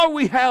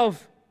We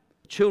have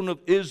children of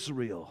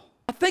Israel.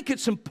 I think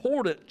it's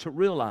important to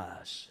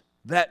realize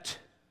that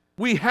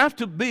we have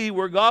to be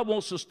where God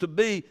wants us to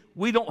be.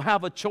 We don't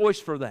have a choice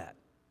for that.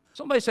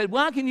 Somebody said,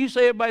 why can you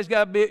say everybody's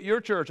got to be at your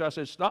church? I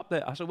said, stop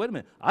that. I said, wait a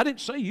minute. I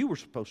didn't say you were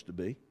supposed to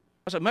be.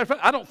 I said, matter of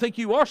fact, I don't think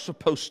you are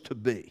supposed to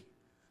be.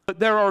 But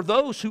there are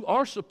those who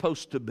are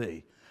supposed to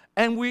be.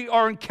 And we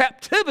are in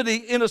captivity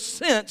in a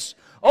sense.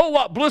 Oh,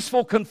 what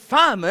blissful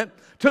confinement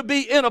to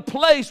be in a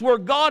place where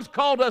God's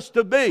called us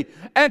to be.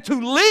 And to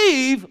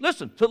leave,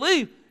 listen, to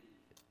leave,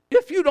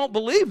 if you don't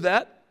believe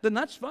that, then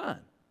that's fine.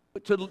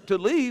 But to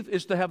leave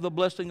is to have the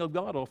blessing of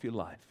God off your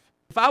life.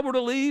 If I were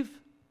to leave,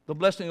 the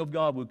blessing of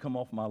God would come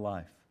off my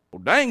life. Well,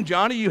 dang,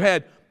 Johnny, you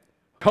had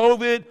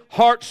COVID,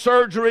 heart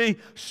surgery,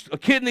 a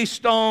kidney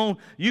stone,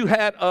 you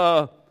had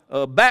a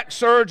back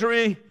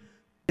surgery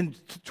in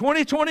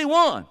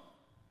 2021.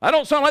 I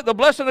don't sound like the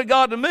blessing of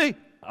God to me.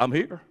 I'm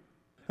here.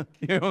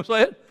 You know what I'm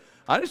saying?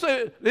 I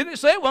didn't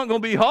say it wasn't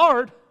going to be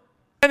hard.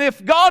 And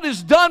if God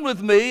is done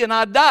with me and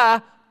I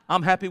die,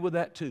 I'm happy with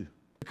that too.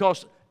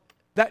 Because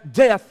that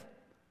death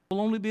will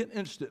only be an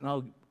instant,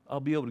 and I'll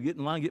be able to get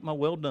in line and get my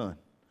well done.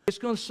 It's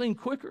going to seem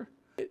quicker.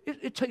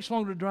 It takes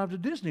longer to drive to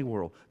Disney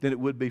World than it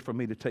would be for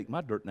me to take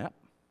my dirt nap.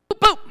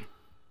 Boom!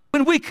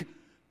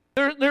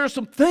 There are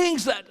some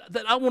things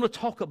that I want to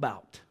talk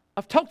about.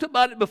 I've talked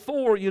about it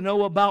before,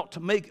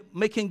 about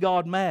making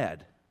God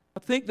mad. I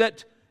think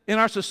that in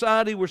our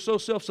society, we're so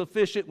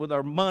self-sufficient with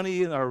our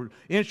money and our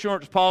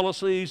insurance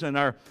policies and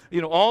our,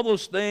 all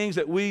those things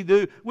that we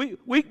do.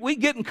 We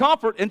get in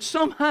comfort, and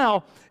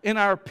somehow in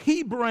our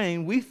pea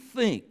brain, we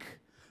think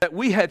that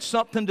we had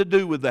something to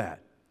do with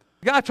that.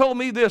 A guy told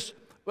me this,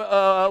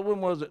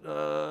 when was it?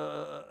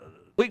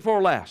 Week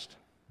before last.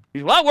 He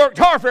said, well, I worked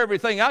hard for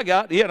everything I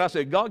got. Yeah, and I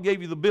said, God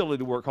gave you the ability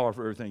to work hard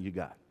for everything you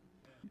got.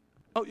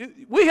 Oh,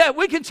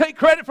 we can take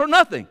credit for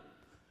nothing.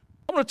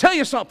 I want to tell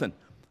you something.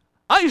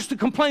 I used to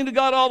complain to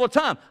God all the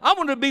time. I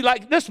wanted to be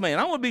like this man.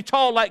 I want to be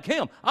tall like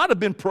him. I'd have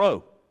been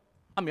pro.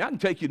 I mean, I can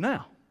take you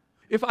now.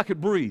 If I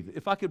could breathe. And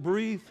if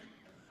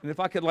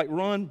I could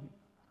run.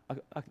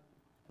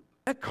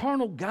 That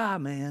carnal guy,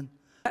 man,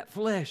 that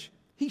flesh,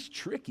 he's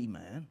tricky,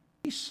 man.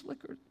 He's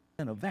slicker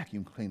than a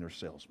vacuum cleaner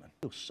salesman.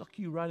 He'll suck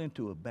you right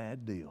into a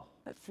bad deal.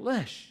 That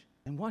flesh.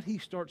 And what he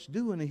starts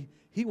doing,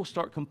 he will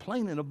start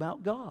complaining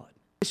about God.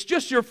 It's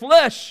just your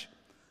flesh.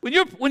 When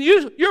your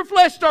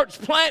flesh starts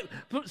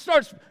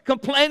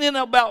complaining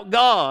about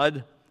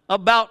God,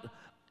 about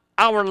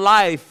our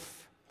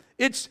life,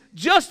 it's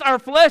just our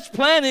flesh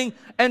planning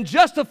and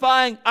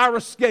justifying our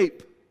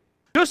escape.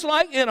 Just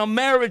like in a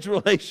marriage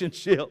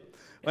relationship.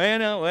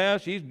 Well,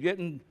 she's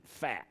getting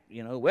fat,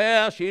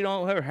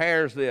 Well, her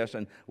hair's this,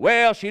 and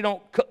well, she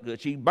don't cook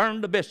good. She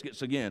burned the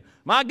biscuits again.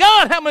 My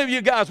God, how many of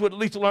you guys would at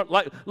least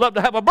love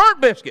to have a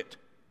burnt biscuit?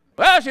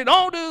 Well, she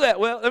don't do that.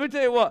 Well, let me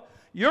tell you what.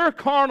 Your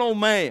carnal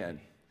man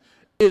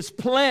is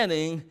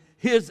planning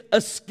his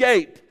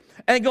escape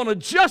and going to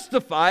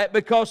justify it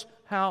because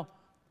how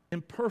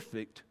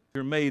imperfect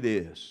your mate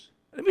is.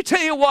 Let me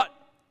tell you what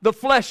the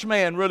flesh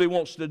man really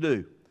wants to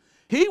do.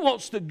 He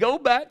wants to go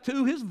back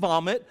to his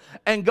vomit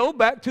and go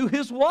back to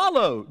his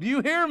wallow. Do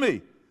you hear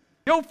me?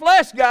 Your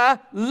flesh guy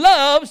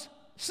loves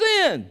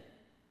sin.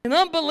 And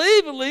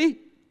unbelievably,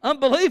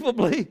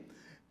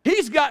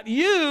 he's got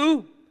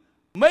you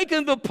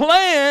making the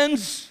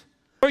plans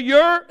for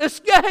your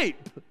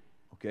escape.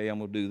 Okay, I'm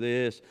going to do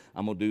this.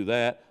 I'm going to do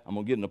that. I'm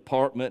going to get an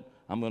apartment.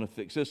 I'm going to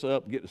fix this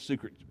up, get a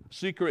secret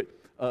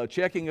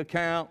checking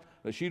account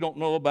that she don't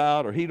know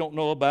about or he don't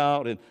know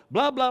about, and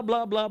blah, blah,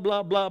 blah, blah,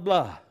 blah, blah,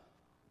 blah.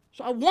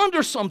 So I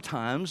wonder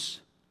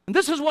sometimes, and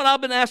this is what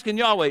I've been asking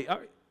Yahweh. How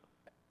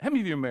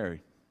many of you are married?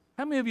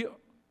 How many of you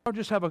or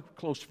just have a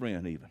close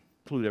friend even?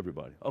 Include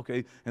everybody.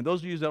 Okay, and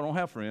those of you that don't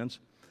have friends,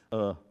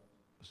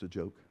 it's a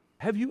joke.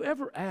 Have you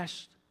ever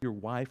asked your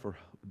wife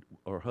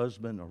or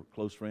husband or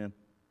close friend,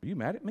 are you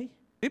mad at me?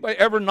 Anybody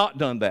ever not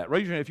done that?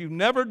 Raise your hand if you've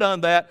never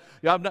done that.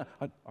 Yeah, I've done.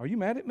 Are you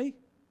mad at me?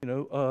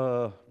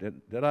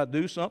 Did I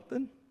do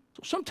something?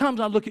 So sometimes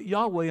I look at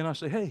Yahweh and I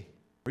say, hey,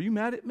 are you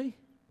mad at me?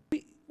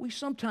 We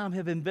sometimes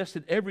have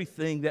invested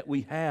everything that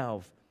we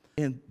have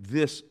in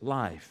this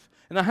life.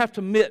 And I have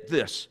to admit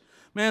this.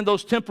 Man,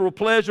 those temporal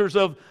pleasures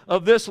of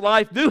this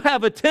life do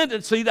have a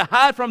tendency to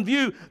hide from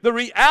view the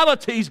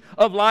realities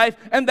of life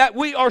and that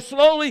we are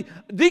slowly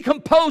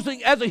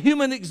decomposing as a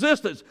human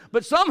existence.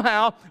 But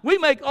somehow we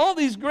make all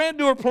these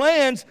grandeur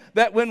plans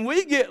that when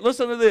we get,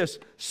 listen to this,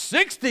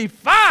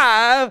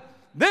 65,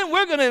 then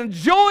we're going to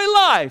enjoy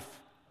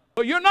life.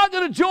 But you're not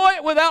going to enjoy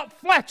it without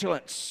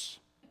flatulence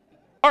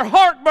or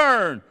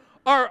heartburn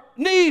or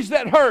knees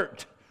that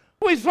hurt.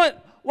 Why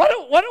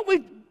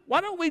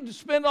don't we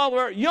spend all of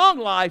our young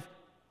life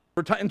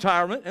for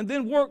retirement and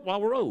then work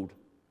while we're old?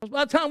 Because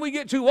by the time we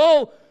get too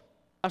old,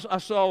 I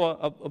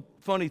saw a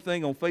funny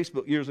thing on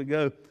Facebook years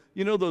ago.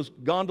 You know those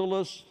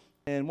gondolas?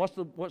 And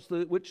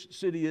which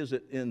city is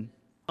it in?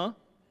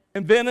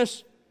 In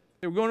Venice.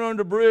 They were going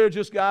under the bridge.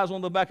 This guy's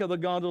on the back of the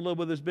gondola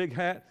with his big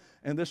hat,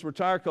 and this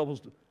retired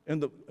couple's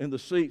in the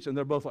seats, and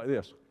they're both like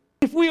this.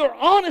 if we are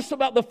honest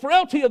about the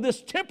frailty of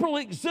this temporal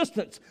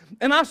existence,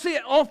 and I see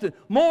it often,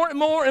 more and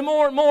more and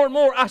more and more and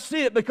more, I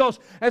see it because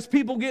as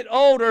people get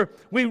older,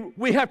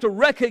 we have to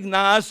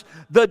recognize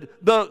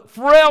the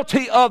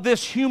frailty of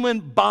this human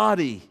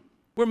body.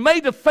 We're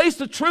made to face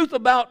the truth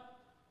about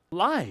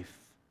life.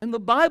 And the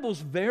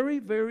Bible's very,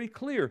 very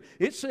clear.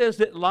 It says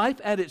that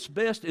life at its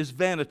best is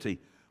vanity.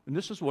 And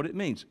this is what it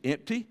means: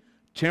 empty,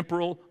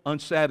 temporal,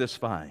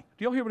 unsatisfying.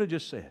 Do y'all hear what I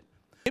just said?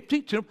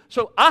 Empty, temporal.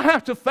 So I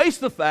have to face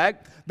the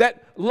fact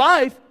that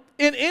life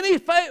in any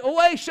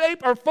way,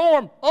 shape, or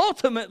form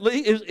ultimately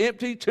is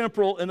empty,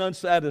 temporal, and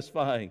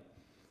unsatisfying.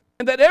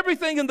 And that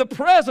everything in the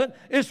present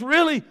is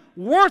really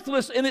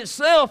worthless in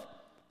itself,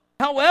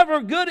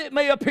 however good it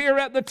may appear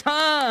at the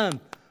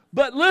time.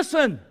 But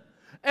listen,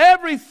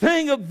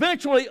 everything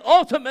eventually,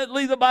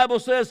 ultimately, the Bible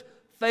says,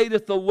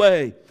 fadeth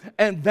away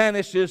and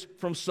vanishes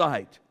from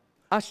sight.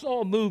 I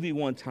saw a movie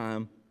one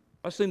time.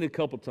 I've seen it a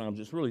couple times.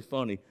 It's really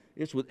funny.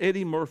 It's with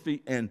Eddie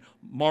Murphy and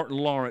Martin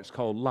Lawrence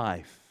called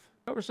Life.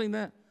 Ever seen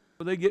that?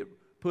 Where they get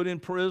put in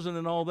prison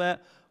and all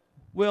that?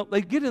 Well,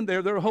 they get in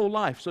there their whole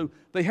life. So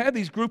they had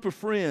these group of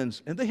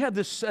friends, and they had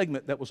this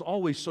segment that was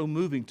always so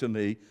moving to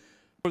me,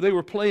 where they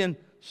were playing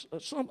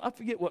I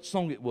forget what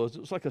song it was. It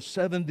was like a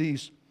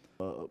 70s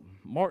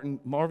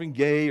Marvin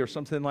Gaye or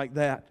something like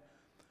that.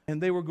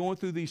 And they were going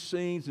through these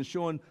scenes and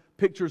showing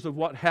pictures of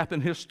what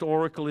happened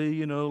historically,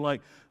 you know,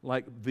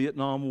 like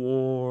Vietnam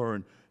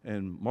War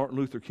and Martin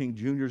Luther King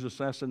Jr.'s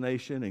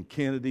assassination and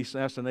Kennedy's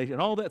assassination,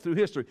 all that through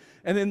history.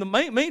 And in the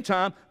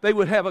meantime, they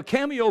would have a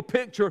cameo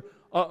picture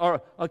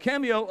or a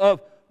cameo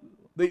of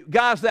the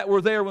guys that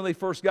were there when they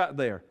first got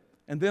there.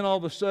 And then all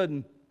of a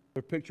sudden,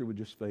 their picture would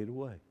just fade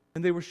away.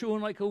 And they were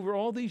showing like over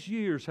all these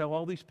years how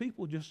all these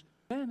people just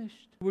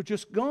vanished. Were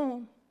just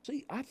gone.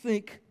 See, I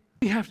think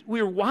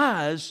we're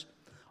wise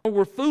or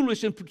we're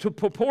foolish in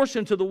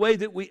proportion to the way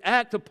that we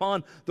act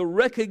upon the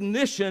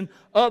recognition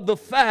of the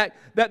fact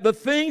that the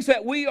things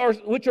that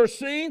which are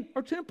seen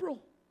are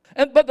temporal.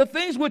 But the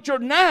things which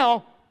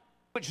now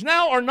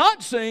are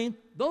not seen,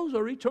 those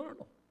are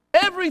eternal.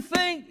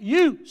 Everything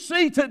you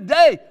see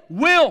today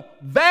will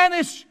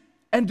vanish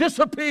and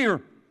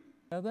disappear.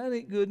 Now that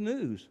ain't good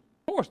news.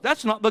 Of course,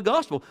 that's not the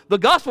gospel. The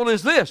gospel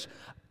is this.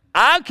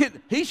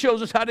 He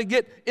shows us how to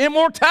get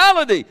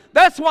immortality.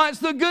 That's why it's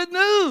the good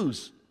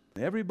news.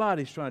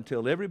 Everybody's trying to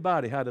tell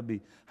everybody how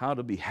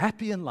to be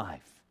happy in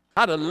life.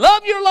 How to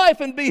love your life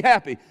and be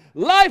happy.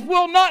 Life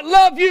will not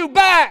love you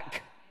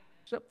back.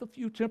 Except a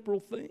few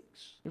temporal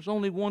things. There's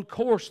only one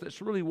course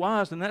that's really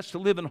wise, and that's to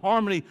live in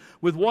harmony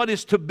with what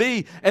is to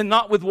be and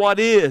not with what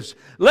is.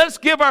 Let's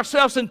give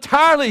ourselves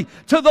entirely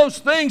to those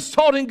things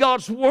taught in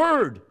God's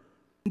Word.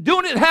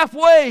 Doing it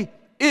halfway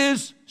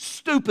is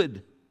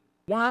stupid.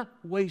 Why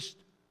waste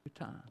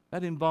your time?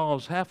 That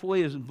involves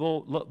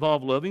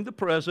loving the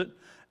present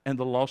and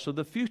the loss of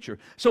the future.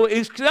 So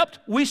except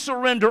we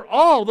surrender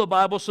all, the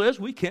Bible says,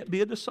 we can't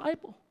be a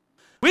disciple.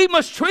 We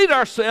must treat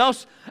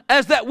ourselves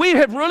as that we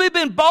have really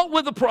been bought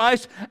with a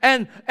price,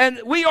 and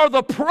we are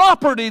the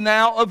property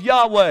now of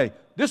Yahweh.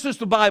 This is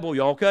the Bible,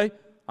 y'all, okay?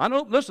 I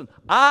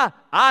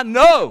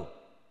know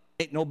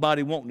ain't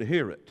nobody wanting to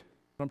hear it.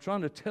 But I'm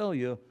trying to tell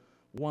you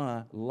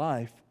why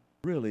life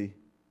really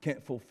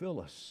can't fulfill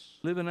us.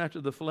 Living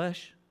after the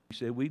flesh, he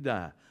said, we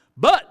die.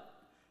 But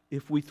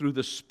if we through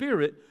the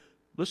Spirit,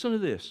 listen to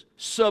this,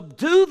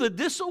 subdue the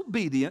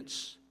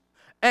disobedience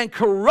and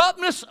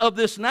corruptness of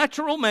this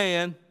natural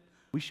man,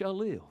 we shall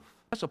live.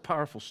 That's a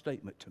powerful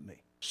statement to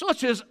me.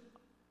 Such as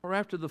are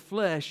after the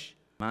flesh,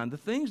 mind the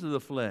things of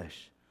the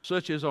flesh.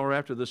 Such as are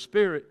after the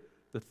Spirit,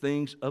 the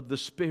things of the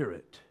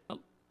Spirit. Now,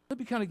 let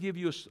me kind of give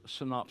you a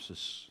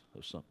synopsis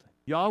of something.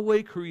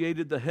 Yahweh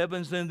created the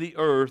heavens and the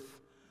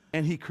earth,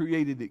 and He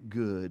created it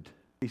good.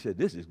 He said,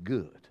 this is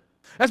good.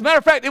 As a matter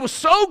of fact, it was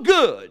so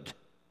good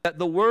that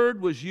the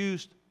word was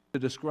used to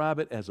describe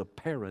it as a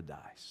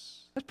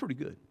paradise. That's pretty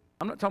good.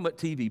 I'm not talking about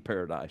TV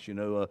paradise,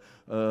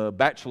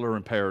 Bachelor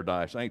in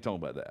Paradise. I ain't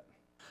talking about that.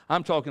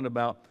 I'm talking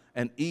about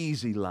an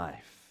easy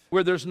life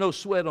where there's no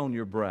sweat on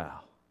your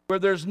brow, where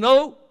there's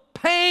no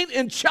pain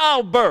in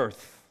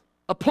childbirth,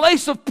 a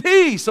place of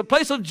peace, a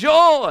place of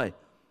joy,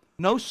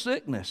 no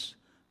sickness,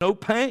 no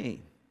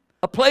pain,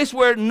 a place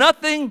where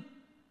nothing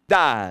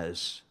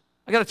dies.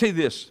 I got to tell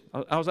you this.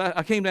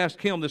 I came to ask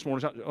Kim this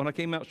morning. When I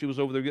came out, she was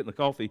over there getting the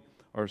coffee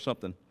or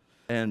something,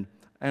 and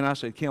I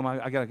said, Kim,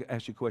 I got to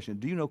ask you a question.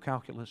 Do you know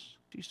calculus?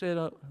 She said,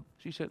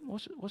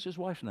 what's his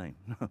wife's name?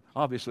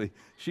 Obviously,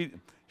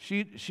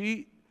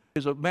 she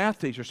is a math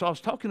teacher. So I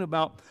was talking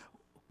about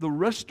the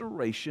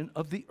restoration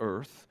of the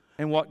earth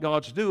and what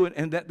God's doing,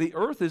 and that the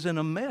earth is in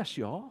a mess,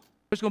 y'all.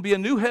 There's going to be a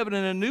new heaven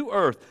and a new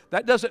earth.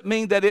 That doesn't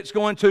mean that it's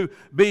going to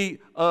be,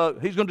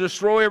 He's going to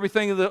destroy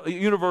everything in the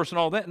universe and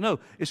all that. No,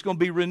 it's going to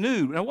be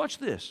renewed. Now watch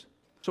this.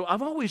 So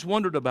I've always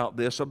wondered about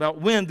this, about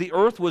when the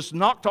earth was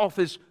knocked off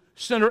its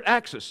center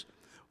axis.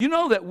 You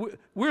know that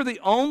we're the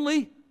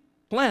only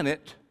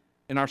planet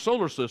in our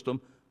solar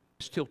system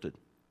that's tilted.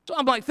 So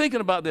I'm like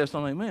thinking about this.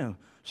 I'm like, man,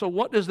 so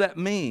what does that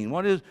mean?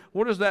 What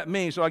does that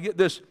mean? So I get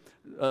this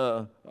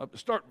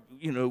start,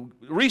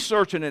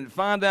 researching and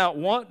find out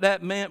what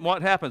that meant,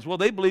 what happens. Well,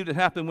 they believed it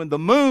happened when the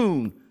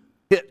moon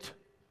hit,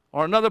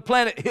 or another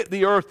planet hit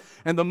the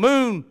earth, and the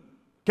moon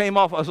came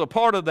off as a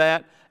part of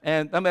that,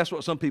 and that's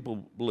what some people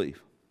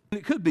believe. And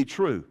it could be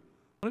true.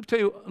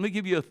 Let me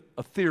give you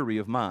a theory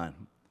of mine.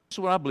 This is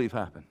what I believe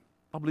happened.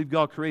 I believe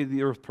God created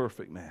the earth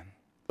perfect, man.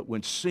 But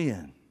when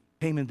sin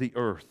came into the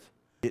earth,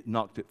 it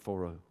knocked it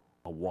for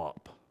a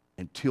whop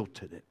and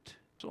tilted it.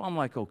 So I'm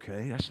like,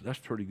 okay, that's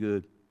pretty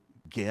good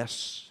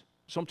guess.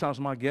 Sometimes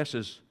my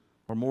guesses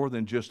are more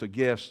than just a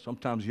guess.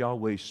 Sometimes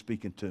Yahweh's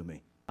speaking to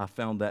me. I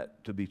found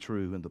that to be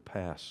true in the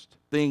past.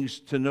 Things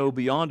to know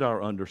beyond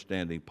our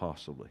understanding,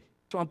 possibly.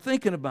 So I'm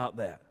thinking about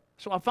that.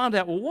 So I found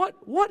out, well,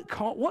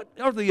 what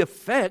are the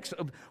effects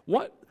of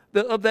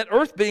that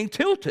earth being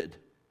tilted?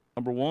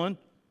 Number one,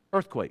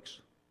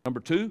 earthquakes. Number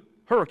two,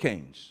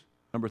 hurricanes.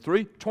 Number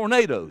three,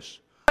 tornadoes,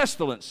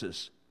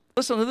 pestilences.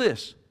 Listen to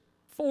this,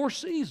 4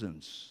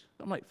 seasons.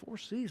 I'm like, 4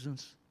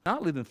 seasons? I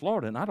live in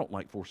Florida, and I don't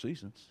like 4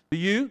 seasons. Do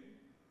you?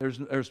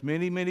 There's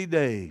many, many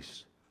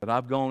days that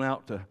I've gone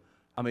out to.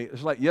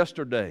 It's like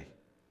yesterday.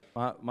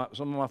 Some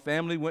of my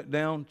family went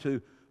down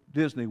to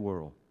Disney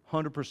World.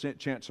 100%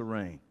 chance of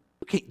rain.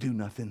 You can't do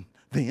nothing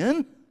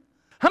then.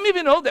 How many of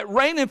you know that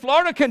rain in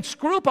Florida can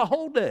screw up a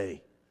whole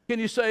day? Can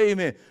you say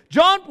amen?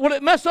 John, will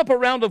it mess up a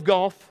round of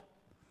golf?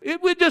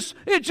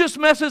 It just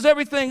messes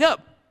everything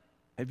up.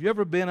 Have you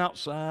ever been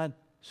outside,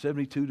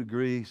 72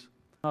 degrees,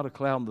 not a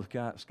cloud in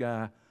the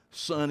sky,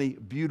 sunny,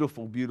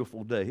 beautiful,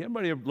 beautiful day?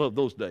 Everybody ever love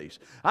those days?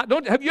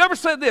 Have you ever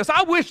said this?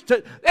 I wish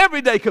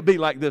every day could be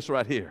like this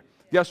right here.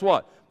 Guess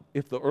what?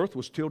 If the earth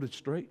was tilted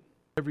straight,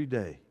 every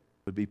day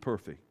would be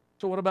perfect.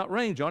 So what about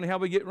rain, Johnny? How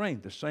we get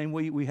rain? The same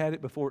way we had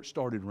it before it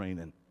started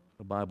raining.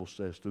 The Bible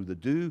says through the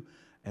dew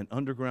and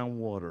underground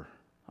water.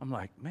 I'm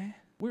like, man,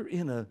 we're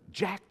in a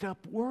jacked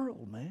up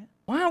world, man.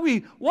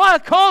 Why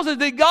causes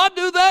did God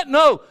do that?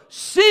 No.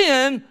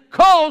 Sin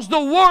caused the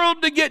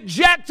world to get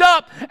jacked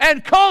up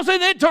and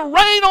causing it to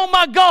rain on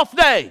my golf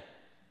day.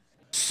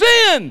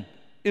 Sin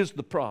is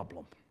the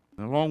problem.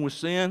 And along with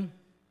sin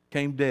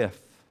came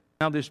death.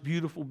 Now this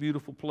beautiful,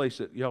 beautiful place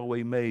that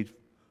Yahweh made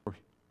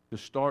to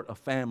start a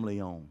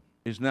family on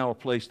is now a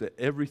place that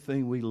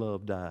everything we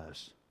love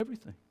dies.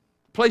 Everything.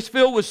 A place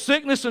filled with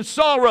sickness and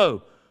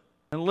sorrow.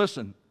 And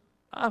listen,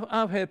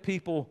 I've had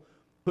people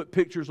put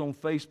pictures on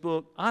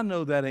Facebook. I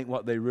know that ain't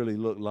what they really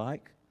look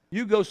like.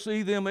 You go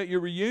see them at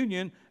your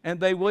reunion, and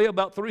they weigh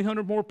about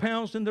 300 more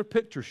pounds than their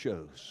picture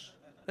shows.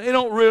 They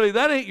don't really,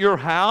 that ain't your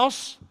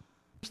house.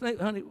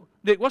 Honey,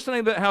 Dick, what's the name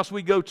of that house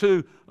we go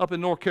to up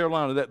in North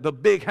Carolina, the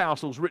big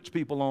house those rich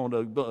people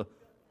own,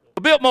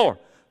 Biltmore.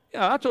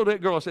 Yeah, I told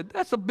that girl, I said,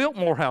 that's a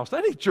Biltmore house.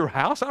 That ain't your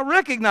house. I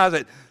recognize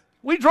it.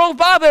 We drove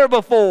by there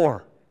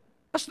before.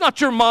 That's not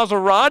your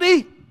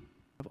Maserati.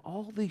 Of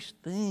all these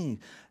things.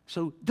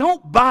 So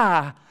don't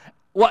buy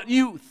what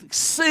you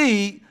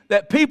see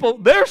that people,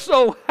 they're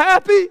so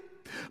happy.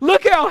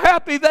 Look how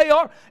happy they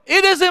are.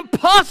 It is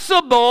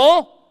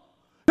impossible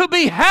to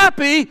be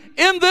happy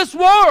in this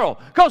world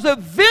because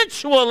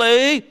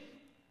eventually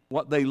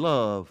what they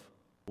love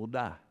will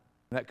die.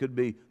 That could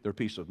be their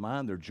peace of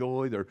mind, their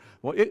joy,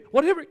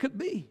 whatever it could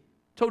be.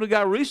 I told a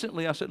guy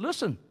recently, I said,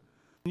 listen,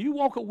 when you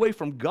walk away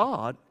from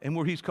God and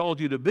where He's called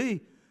you to be,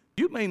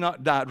 you may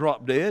not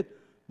drop dead,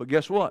 but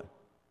guess what?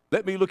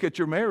 Let me look at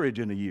your marriage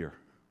in a year.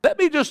 Let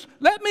me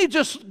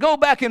just go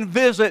back and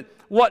visit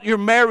what your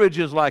marriage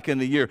is like in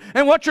a year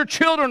and what your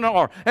children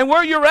are and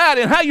where you're at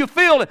and how you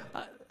feel.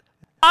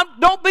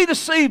 Don't be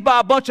deceived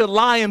by a bunch of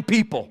lying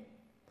people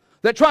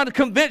that trying to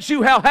convince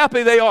you how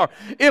happy they are.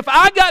 If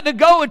I got to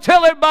go and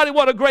tell everybody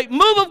what a great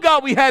move of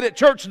God we had at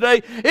church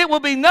today, it will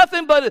be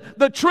nothing but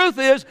the truth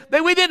is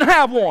that we didn't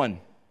have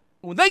one.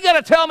 When they got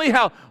to tell me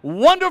how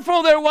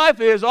wonderful their wife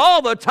is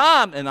all the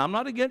time, and I'm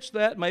not against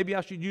that. Maybe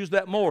I should use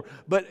that more.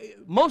 But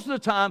most of the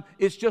time,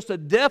 it's just a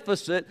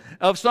deficit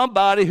of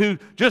somebody who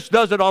just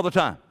does it all the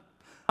time.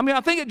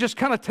 I think it just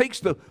kind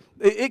of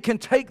it can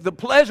take the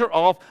pleasure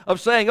off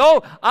of saying,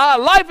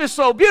 life is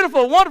so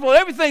beautiful, wonderful,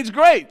 everything's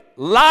great.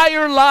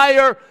 Liar,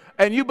 liar,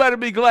 and you better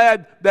be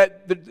glad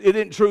that it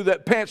isn't true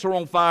that pants are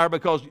on fire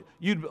because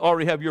you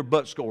already have your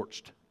butt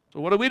scorched. So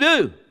what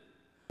do?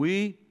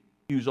 We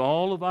use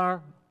all of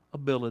our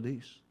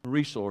abilities,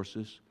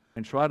 resources,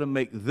 and try to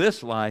make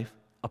this life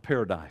a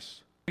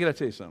paradise. I got to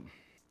tell you something.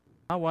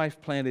 My wife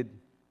planted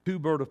 2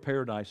 bird of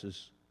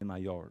paradises in my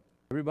yard.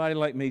 Everybody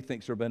like me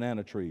thinks they're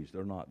banana trees.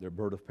 They're not. They're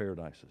bird of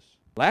paradises.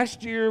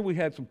 Last year we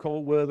had some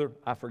cold weather.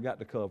 I forgot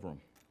to cover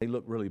them. They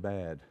looked really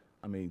bad.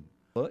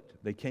 But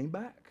they came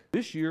back.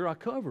 This year I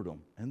covered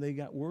them, and they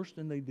got worse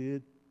than they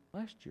did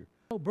last year.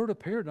 Bird of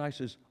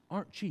paradises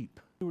aren't cheap.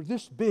 They were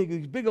this big,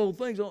 these big old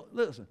things.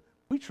 Listen,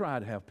 we tried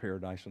to have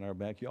paradise in our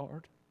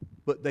backyard,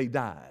 but they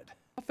died.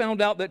 I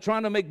found out that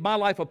trying to make my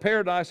life a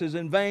paradise is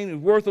in vain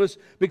and worthless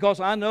because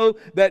I know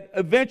that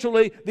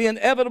eventually the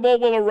inevitable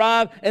will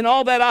arrive and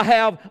all that I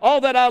have,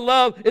 all that I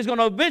love is going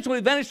to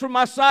eventually vanish from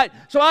my sight.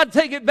 So I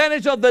take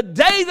advantage of the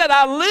day that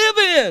I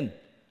live in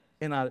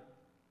and I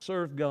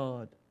serve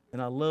God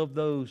and I love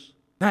those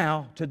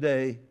now,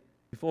 today,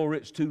 before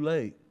it's too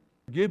late.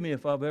 Forgive me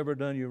if I've ever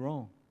done you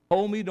wrong.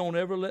 Hold me, don't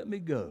ever let me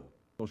go,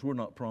 because we're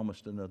not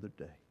promised another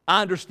day.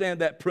 I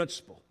understand that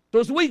principle. So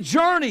as we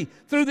journey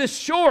through this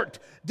short,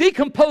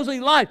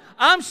 decomposing life,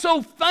 I'm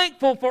so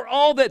thankful for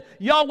all that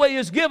Yahweh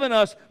has given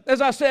us.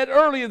 As I said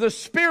earlier, the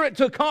Spirit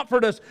to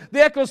comfort us,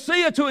 the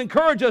ecclesia to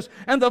encourage us,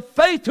 and the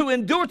faith to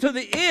endure to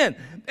the end.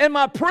 And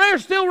my prayer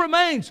still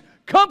remains,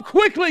 come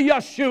quickly,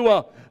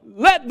 Yeshua.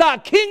 Let thy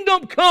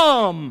kingdom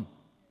come.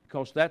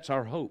 Because that's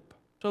our hope.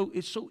 So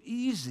it's so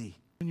easy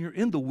when you're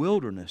in the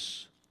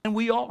wilderness, and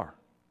we are.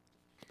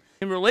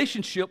 In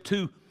relationship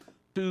to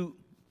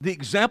the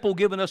example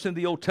given us in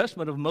the Old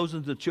Testament of Moses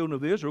and the children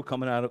of Israel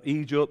coming out of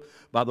Egypt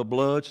by the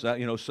blood,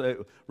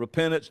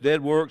 repentance,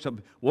 dead works,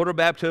 water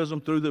baptism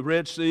through the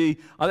Red Sea,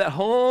 that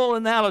whole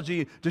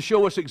analogy to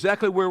show us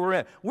exactly where we're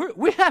at.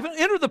 We haven't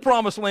entered the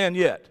promised land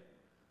yet.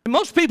 And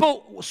most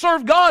people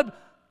serve God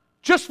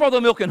just for the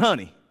milk and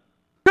honey,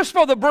 just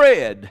for the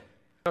bread.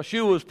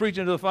 Yeshua was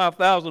preaching to the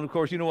 5,000, of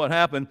course, you know what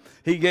happened.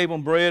 He gave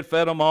them bread,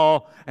 fed them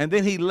all, and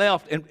then he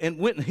left and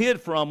went and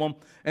hid from them,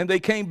 and they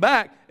came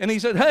back, and he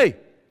said, hey,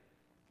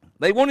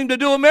 they want him to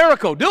do a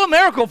miracle. Do a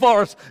miracle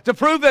for us to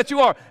prove that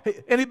you are.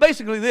 And he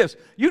basically this,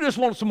 you just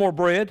want some more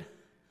bread.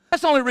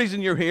 That's the only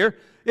reason you're here.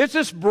 It's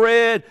this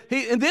bread.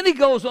 And then he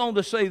goes on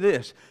to say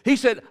this. He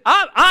said,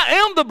 I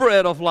am the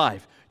bread of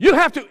life. You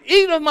have to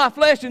eat of my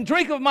flesh and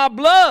drink of my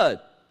blood.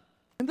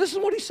 And this is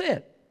what he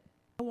said.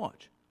 Now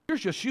watch.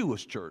 Here's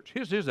Yeshua's church.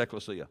 Here's his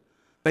ecclesia.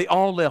 They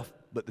all left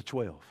but the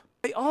 12.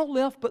 They all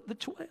left but the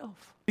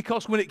 12.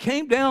 Because when it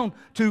came down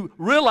to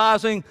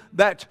realizing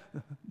that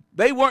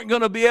they weren't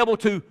going to be able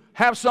to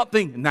have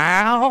something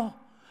now,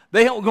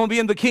 they weren't going to be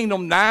in the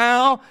kingdom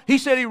now, he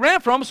said he ran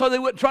from them so they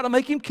wouldn't try to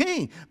make him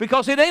king.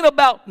 Because it ain't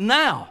about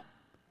now.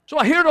 So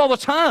I hear it all the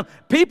time.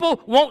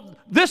 People want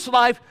this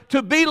life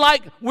to be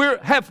like we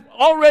have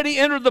already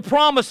entered the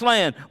promised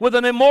land with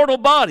an immortal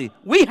body.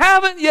 We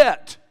haven't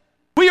yet.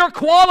 We are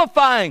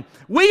qualifying.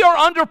 We are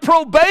under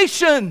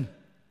probation.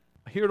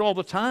 I hear it all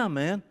the time,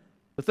 man.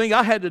 The thing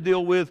I had to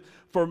deal with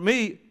for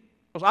me,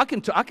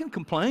 because I can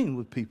complain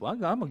with people.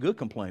 I'm a good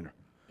complainer.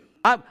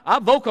 I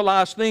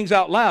vocalize things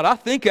out loud. I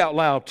think out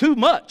loud too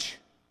much.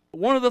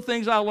 One of the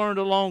things I learned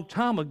a long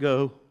time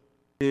ago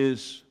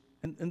is,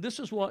 and this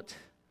is what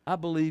I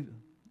believe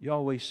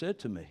Yahweh said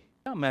to me.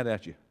 I'm mad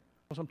at you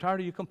because I'm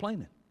tired of you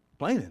complaining.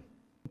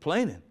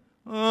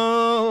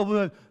 Oh,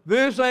 but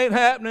this ain't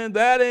happening.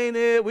 That ain't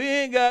it. We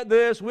ain't got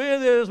this. We're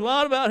this.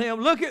 What about him?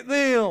 Look at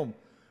them.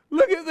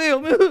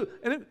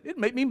 And it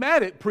made me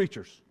mad at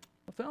preachers.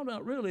 I found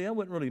out really, I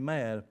wasn't really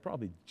mad.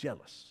 Probably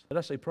jealous. Did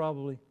I say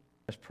probably?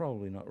 That's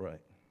probably not right.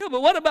 Yeah,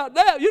 but what about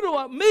that? You know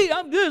what? Me,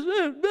 I'm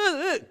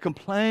just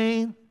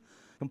complain.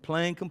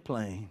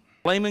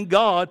 Blaming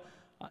God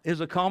is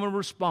a common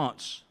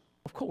response.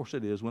 Of course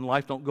it is when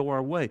life don't go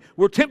our way.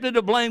 We're tempted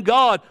to blame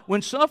God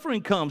when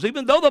suffering comes,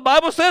 even though the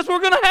Bible says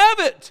we're going to have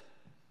it.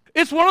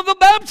 It's one of the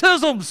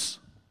baptisms.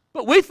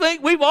 But we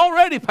think we've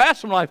already passed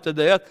from life to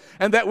death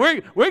and that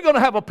we're going to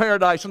have a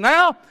paradise.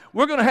 Now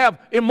we're going to have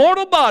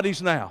immortal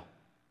bodies now.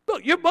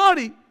 Look, your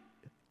body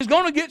is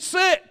going to get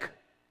sick.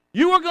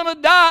 You are going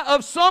to die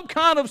of some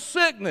kind of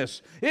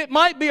sickness. It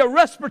might be a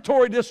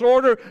respiratory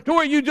disorder to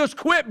where you just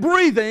quit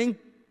breathing.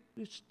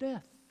 It's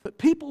death. But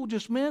people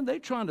just, man, they're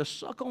trying to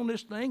suck on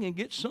this thing and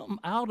get something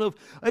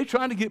they're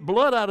trying to get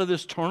blood out of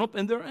this turnip,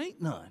 and there ain't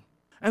none.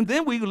 And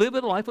then we live a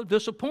life of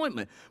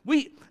disappointment.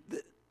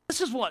 This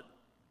is what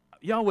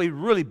Yahweh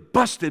really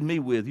busted me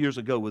with years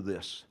ago with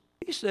this.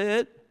 He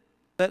said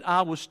that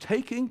I was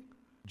taking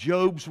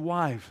Job's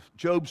wife's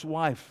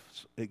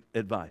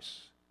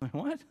advice.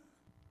 What?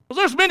 Well,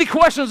 there's many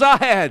questions I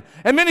had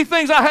and many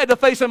things I had to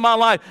face in my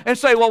life and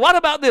say, well, what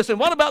about this and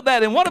what about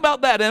that and what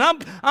about that? And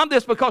I'm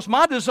this because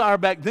my desire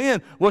back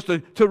then was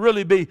to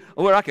really be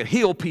where I could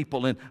heal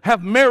people and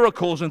have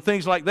miracles and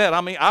things like that.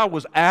 I mean, I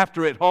was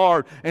after it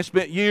hard and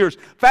spent years,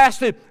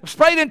 fasted,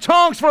 prayed in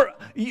tongues for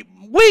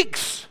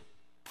weeks,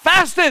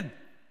 fasted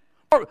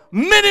for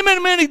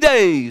many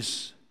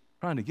days,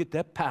 trying to get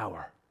that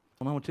power.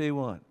 And I'm going to tell you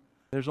what,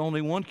 there's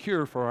only one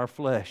cure for our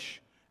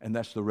flesh, and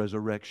that's the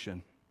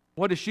resurrection.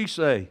 What does she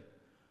say?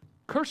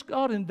 Curse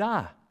God and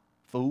die,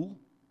 fool.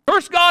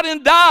 Curse God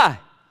and die.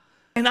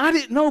 And I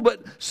didn't know, but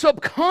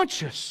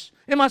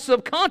in my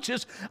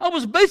subconscious, I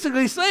was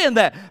basically saying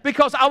that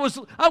because I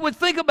would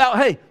think about,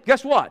 hey,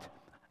 guess what?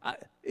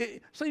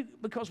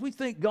 Because we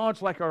think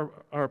God's like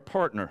our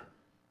partner.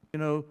 You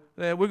know,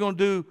 we're going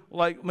to do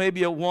like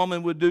maybe a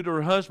woman would do to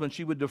her husband.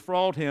 She would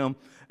defraud him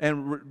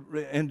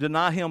and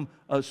deny him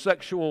a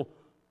sexual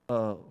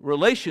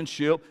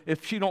relationship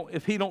if he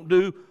don't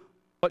do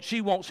what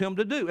she wants him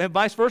to do. And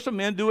vice versa,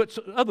 men do it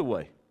other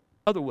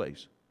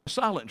ways.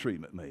 Silent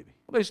treatment, maybe.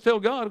 They just tell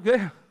God,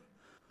 okay,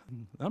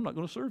 I'm not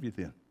going to serve you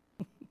then.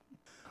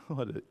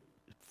 What a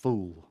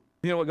fool.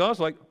 You know what God's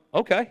like?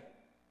 Okay,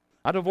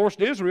 I divorced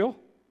Israel.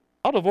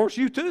 I'll divorce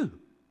you too.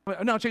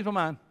 No, I changed my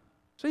mind.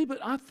 See, but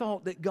I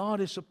thought that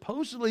God is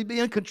supposedly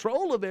be in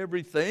control of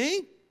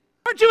everything.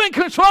 Aren't you in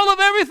control of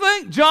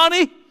everything?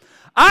 Johnny,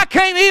 I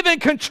can't even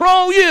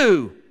control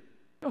you.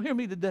 Don't hear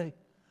me today.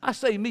 I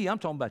say me, I'm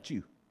talking about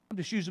you. I'm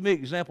just using me as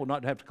an example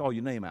not to have to call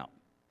your name out.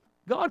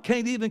 God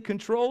can't even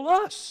control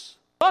us.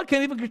 God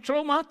can't even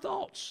control my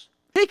thoughts.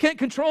 He can't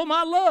control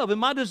my love and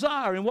my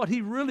desire and what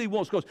He really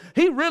wants. Because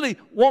He really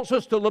wants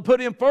us to put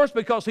Him first,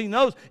 because He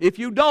knows if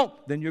you don't,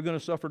 then you're going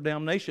to suffer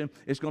damnation.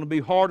 It's going to be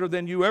harder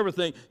than you ever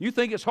think. You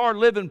think it's hard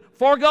living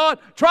for God?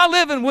 Try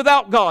living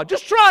without God.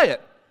 Just try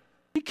it.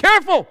 Be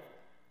careful.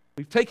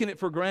 We've taken it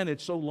for granted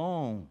so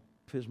long,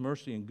 His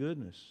mercy and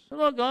goodness.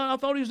 Look, God, I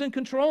thought He was in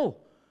control.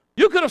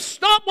 You could have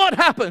stopped what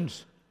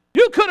happens.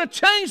 You could have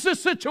changed the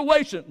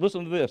situation.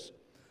 Listen to this.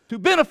 To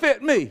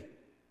benefit me.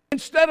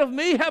 Instead of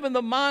me having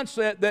the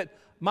mindset that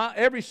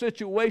every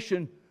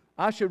situation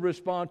I should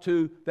respond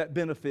to that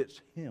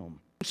benefits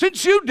Him.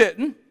 Since you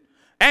didn't,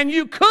 and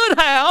you could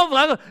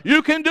have,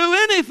 you can do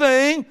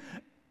anything,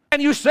 and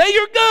you say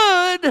you're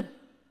good,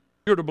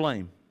 you're to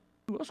blame.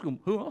 Who else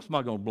am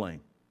I going to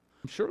blame?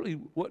 I surely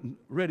wasn't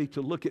ready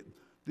to look at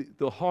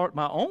the heart,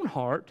 my own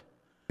heart,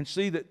 and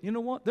see that, you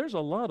know what, there's a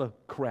lot of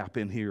crap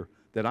in here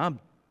that I'm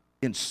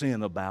in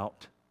sin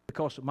about,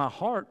 because my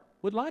heart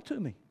would lie to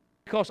me.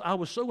 Because I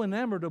was so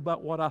enamored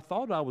about what I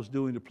thought I was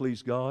doing to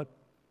please God,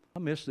 I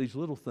missed these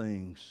little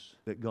things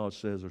that God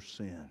says are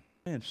sin.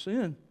 Man,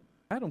 sin,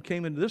 Adam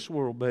came into this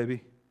world,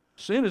 baby.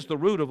 Sin is the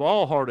root of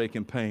all heartache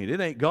and pain. It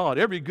ain't God.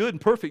 Every good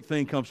and perfect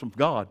thing comes from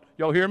God.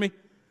 Y'all hear me?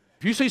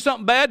 If you see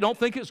something bad, don't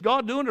think it's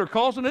God doing it or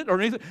causing it or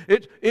anything.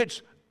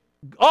 It's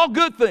all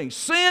good things.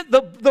 Sin,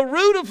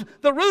 the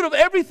root of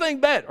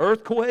everything bad,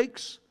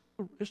 earthquakes,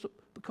 it's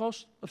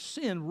because of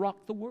sin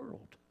rocked the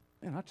world.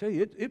 And I tell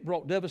you, it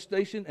brought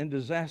devastation and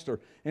disaster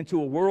into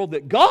a world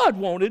that God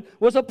wanted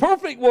was a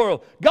perfect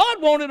world.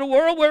 God wanted a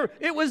world where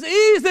it was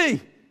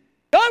easy.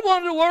 God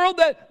wanted a world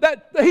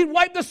that He'd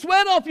wipe the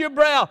sweat off your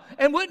brow.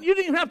 And you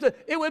didn't have to,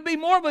 it would be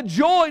more of a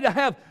joy to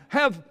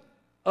have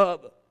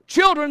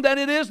children than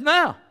it is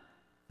now.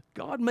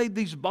 God made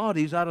these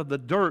bodies out of the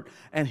dirt,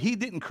 and He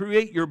didn't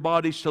create your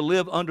bodies to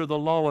live under the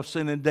law of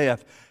sin and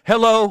death.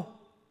 Hello?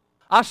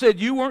 I said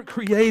you weren't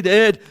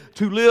created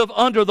to live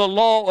under the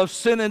law of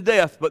sin and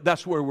death, but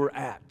that's where we're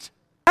at.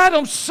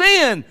 Adam's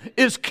sin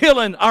is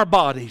killing our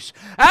bodies.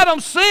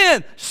 Adam's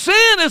sin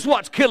is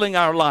what's killing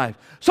our life.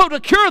 So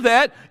to cure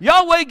that,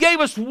 Yahweh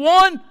gave us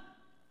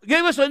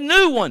a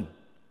new one.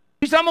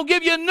 He said, I'm going to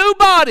give you a new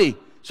body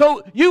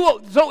so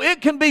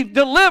it can be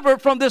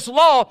delivered from this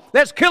law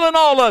that's killing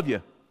all of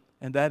you.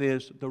 And that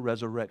is the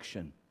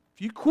resurrection.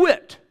 If you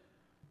quit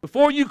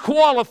before you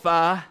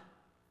qualify,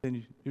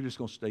 then you're just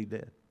going to stay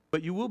dead.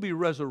 But you will be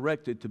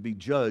resurrected to be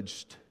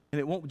judged, and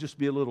it won't just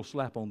be a little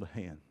slap on the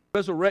hand.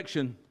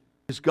 Resurrection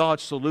is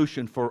God's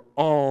solution for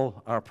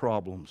all our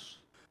problems.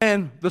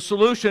 And the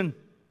solution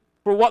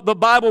for what the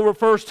Bible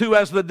refers to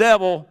as the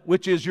devil,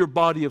 which is your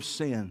body of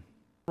sin.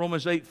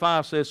 Romans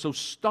 8:5 says, so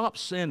stop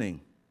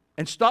sinning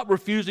and stop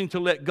refusing to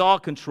let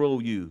God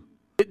control you.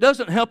 It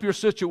doesn't help your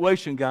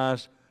situation,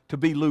 guys, to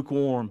be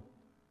lukewarm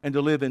and to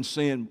live in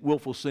sin,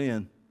 willful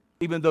sin,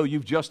 even though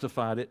you've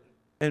justified it.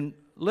 And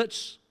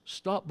let's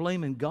stop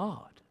blaming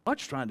God.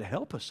 God's trying to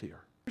help us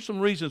here. There's some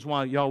reasons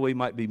why Yahweh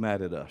might be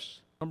mad at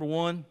us. Number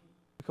one,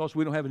 because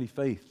we don't have any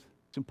faith.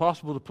 It's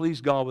impossible to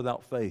please God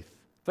without faith.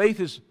 Faith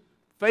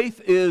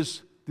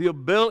is the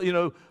ability,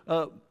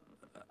 I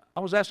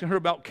was asking her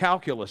about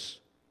calculus,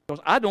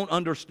 because I don't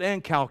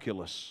understand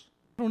calculus.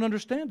 I don't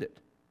understand it.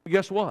 But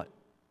guess what?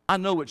 I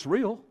know it's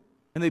real.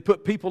 And they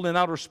put people in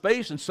outer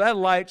space and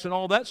satellites and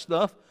all that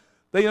stuff.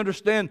 They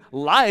understand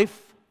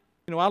life.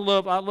 I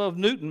love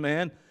Newton,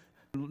 man.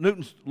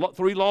 Newton's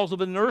 3 laws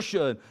of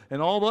inertia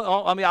and all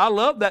that. I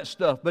love that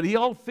stuff. But he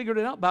all figured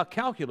it out by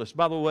calculus.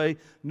 By the way,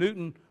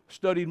 Newton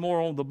studied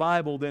more on the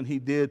Bible than he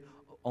did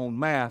on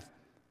math.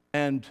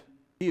 And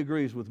he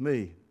agrees with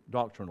me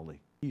doctrinally.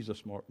 He's a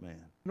smart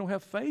man. We don't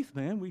have faith,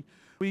 man.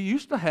 We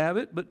used to have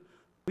it, but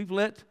we've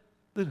let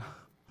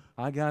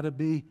I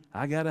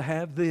gotta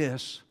have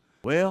this.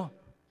 Well,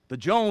 the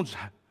Jones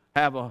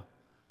have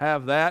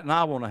that, and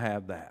I want to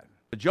have that.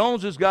 The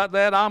Joneses got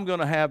that, I'm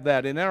going to have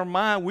that. In our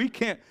mind, we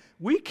can't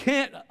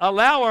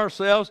allow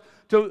ourselves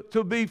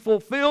to be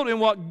fulfilled in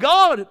what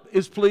God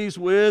is pleased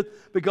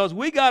with, because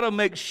we got to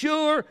make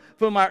sure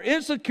from our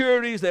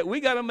insecurities that we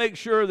got to make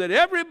sure that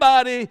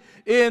everybody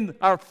in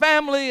our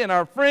family and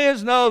our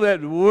friends know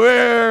that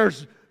we're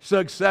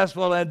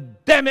successful, and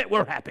damn it,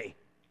 we're happy.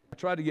 I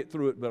tried to get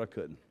through it, but I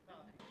couldn't.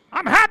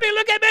 I'm happy,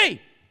 look at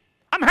me.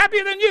 I'm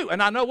happier than you.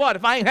 And I know what?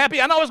 If I ain't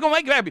happy, I know it's going to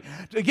make you happy.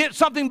 To get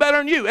something better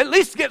than you. At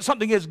least get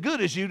something as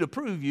good as you to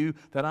prove you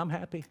that I'm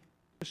happy.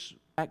 Just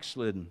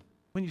backslidden.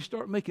 When you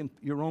start making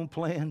your own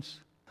plans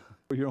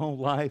for your own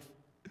life,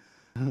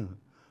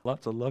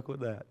 lots of luck with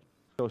that.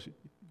 Because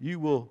you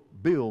will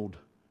build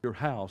your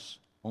house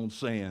on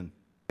sand.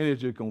 And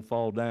it's just going to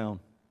fall down.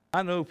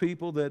 I know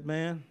people that,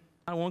 man,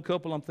 I know one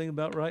couple I'm thinking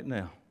about right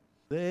now.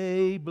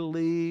 They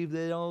believe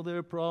that all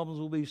their problems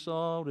will be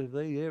solved if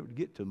they ever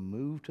get to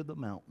move to the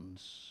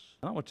mountains.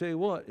 And I'm going to tell you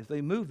what, if they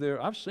move there,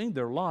 I've seen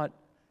their lot.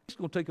 It's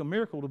going to take a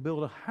miracle to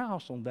build a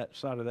house on that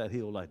side of that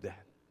hill like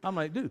that. I'm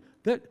like, dude,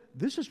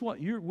 this is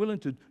what you're willing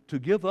to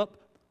give up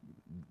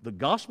the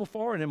gospel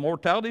for and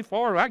immortality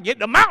for. I get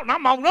the mountain.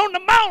 I'm on the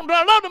mountain.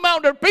 I love the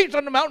mountain. There's peace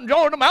on the mountain,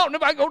 joy on the mountain.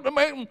 If I go to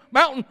the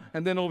mountain,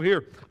 and then over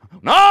here,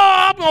 no,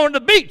 I'm going to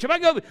the beach. If I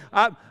go,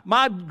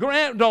 my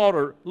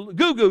granddaughter,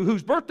 Gugu,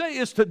 whose birthday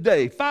is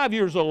today, 5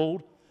 years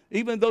old,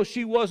 even though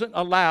she wasn't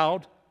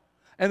allowed,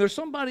 and there's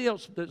somebody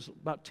else that's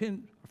about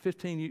 10 or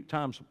 15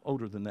 times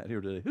older than that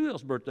here today. Who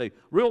else's birthday?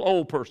 Real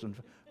old person.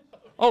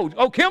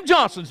 Oh, Kim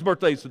Johnson's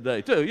birthday's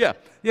today, too.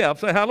 Yeah,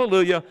 say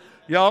hallelujah.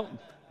 Y'all,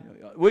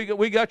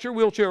 we got your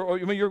wheelchair, or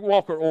your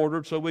walker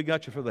ordered, so we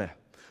got you for that.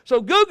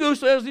 So Gugu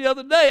says the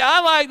other day,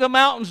 I like the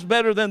mountains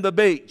better than the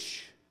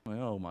beach. Well,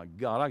 oh, my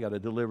God, I got to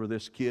deliver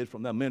this kid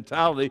from that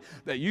mentality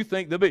that you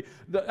think the beach.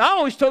 I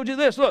always told you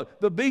this. Look,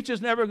 the beach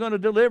is never going to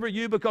deliver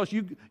you because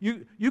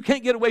you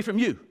can't get away from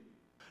you.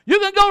 You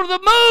can go to the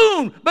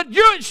moon, but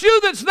it's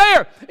you that's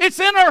there. It's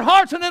in our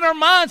hearts and in our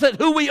minds that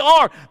who we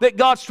are that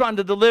God's trying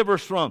to deliver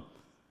us from.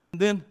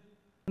 And then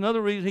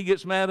another reason he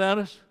gets mad at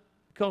us,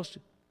 because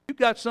you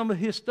got some of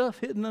his stuff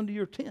hidden under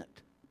your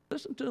tent.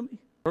 Listen to me.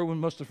 Erwin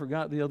must have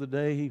forgot the other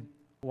day. He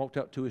walked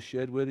out to his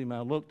shed with him. I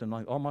looked, and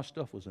like all my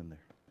stuff was in there.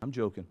 I'm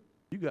joking.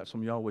 You got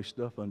some Yahweh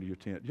stuff under your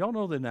tent. Y'all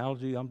know the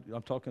analogy I'm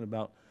talking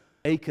about?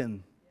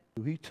 Achan,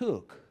 who he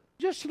took.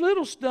 Just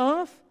little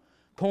stuff.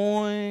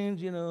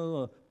 Coins,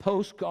 a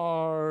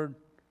postcard,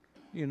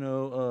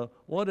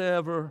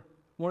 whatever.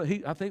 I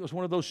think it was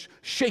one of those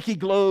shaky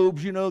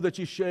globes, that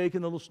you shake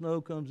and the little snow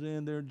comes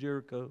in there in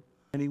Jericho.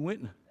 And he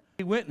went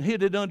and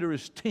hid it under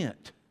his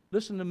tent.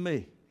 Listen to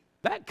me.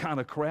 That kind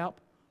of crap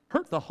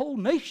hurt the whole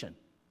nation.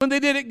 When they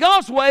did it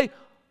God's way,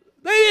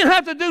 they didn't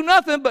have to do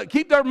nothing but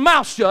keep their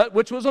mouth shut,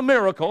 which was a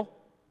miracle,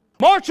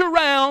 march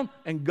around,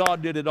 and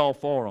God did it all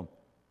for them.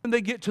 And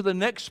they get to the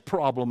next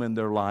problem in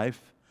their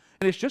life,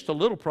 and it's just a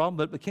little problem,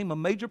 but it became a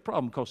major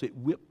problem because it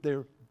whipped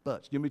their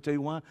butts. Let me tell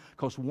you why.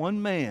 Because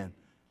one man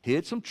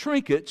hid some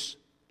trinkets,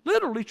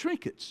 literally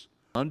trinkets,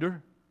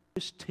 under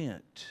his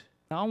tent.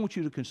 Now, I want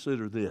you to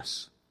consider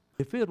this.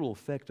 If it will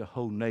affect a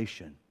whole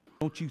nation,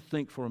 don't you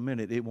think for a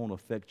minute it won't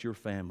affect your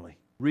family.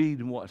 Read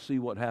and see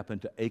what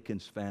happened to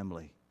Achan's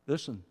family.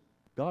 Listen,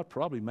 God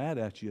probably mad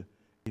at you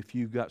if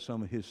you got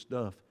some of his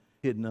stuff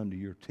hidden under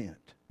your tent.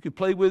 You can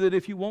play with it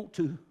if you want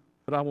to,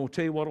 but I won't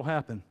tell you what will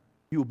happen.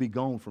 You'll be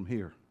gone from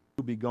here.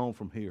 You'll be gone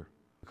from here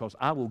because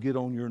I will get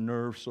on your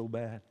nerves so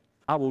bad.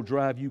 I will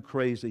drive you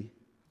crazy.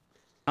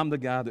 I'm the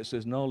guy that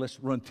says, no, let's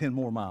run 10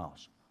 more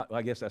miles.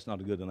 I guess that's not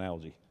a good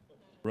analogy,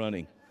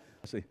 running.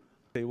 I say,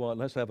 tell you what,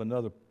 let's have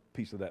another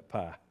piece of that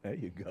pie. There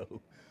you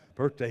go.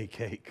 Birthday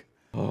cake.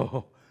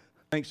 Oh,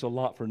 thanks a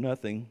lot for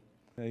nothing.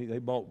 They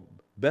bought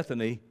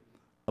Bethany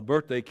a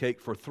birthday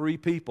cake for 3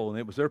 people, and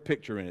it was their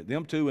picture in it.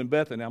 Them 2 and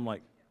Bethany. I'm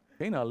like,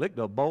 ain't I licked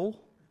a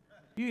bowl?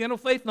 You ain't no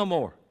faith no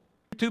more.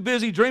 You're too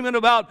busy dreaming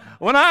about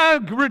when I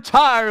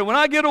retire, when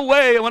I get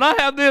away, and when I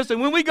have this,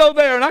 and when we go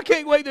there, and I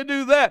can't wait to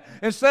do that,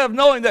 instead of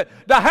knowing that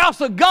the house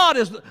of God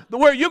is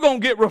where you're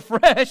going to get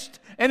refreshed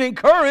and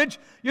encouraged.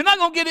 You're not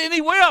going to get it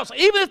anywhere else.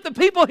 Even if the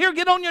people here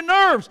get on your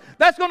nerves,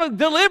 that's going to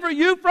deliver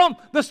you from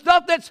the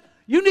stuff that's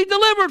you need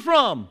delivered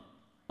from.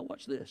 Now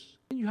watch this.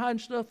 You hiding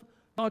stuff,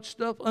 God's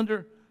stuff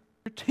under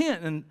your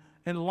tent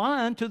and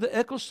lying to the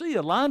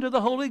ecclesia, lying to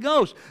the Holy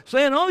Ghost,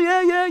 saying, oh,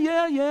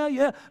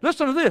 yeah.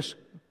 Listen to this.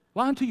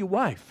 Lying to your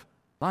wife,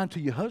 lying to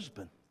your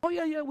husband. Oh,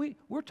 yeah,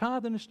 we're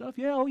tithing and stuff.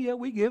 Yeah, oh, yeah,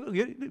 we give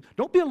it.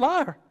 Don't be a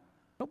liar.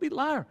 Don't be a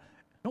liar.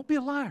 Don't be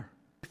a liar.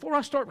 Before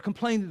I start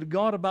complaining to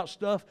God about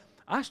stuff,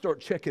 I start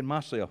checking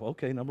myself.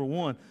 Okay, number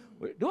one,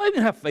 do I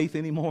even have faith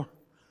anymore?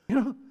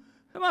 Am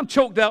I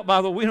choked out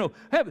by the,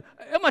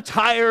 am I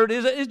tired?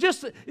 Is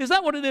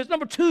that what it is?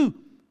 Number two,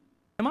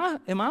 am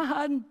I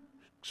hiding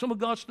some of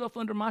God's stuff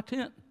under my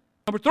tent?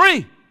 Number three,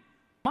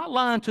 am I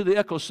lying to the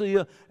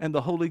ecclesia and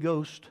the Holy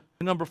Ghost?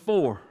 And number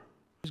four,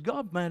 is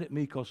God mad at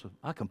me because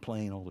I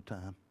complain all the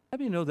time? How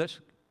do you know that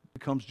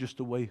becomes just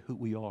the way who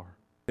we are?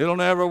 It'll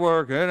never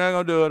work. They're not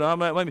going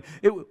to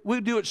do it.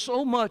 We do it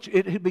so much,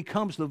 it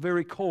becomes the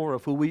very core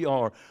of who we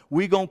are.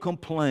 We're going to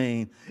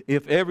complain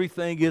if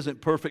everything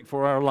isn't perfect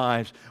for our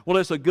lives. Well,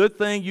 it's a good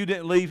thing you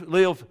didn't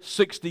live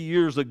 60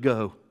 years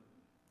ago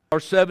or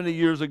 70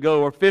 years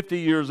ago or 50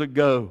 years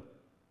ago.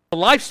 The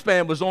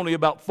lifespan was only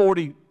about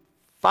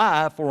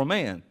 45 for a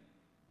man.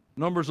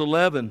 Numbers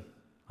 11,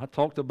 I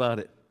talked about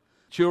it.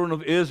 Children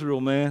of Israel,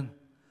 man.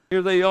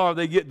 Here they are.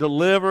 They get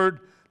delivered.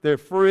 They're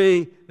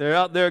free. They're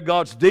out there.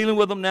 God's dealing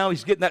with them now.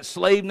 He's getting that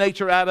slave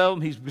nature out of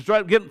them. He's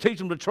trying to teach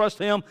them to trust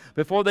Him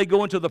before they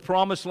go into the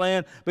promised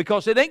land,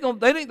 because it ain't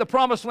the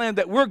promised land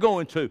that we're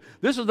going to.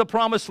 This is the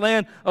promised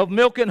land of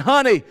milk and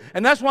honey,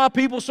 and that's why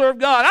people serve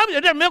God.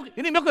 Is there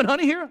any milk and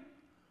honey here?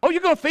 Oh,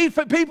 you're going to feed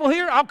people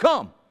here? I'll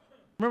come.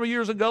 Remember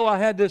years ago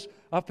I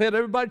fed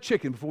everybody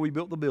chicken before we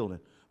built the building.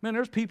 Man,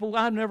 there's people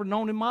I've never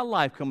known in my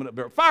life coming up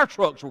here. Fire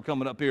trucks were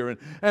coming up here.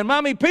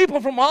 And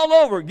people from all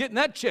over getting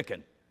that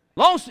chicken.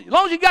 As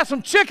long as you got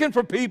some chicken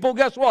for people,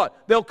 guess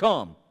what? They'll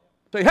come.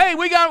 Say, hey,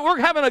 we're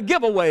having a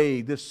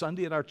giveaway this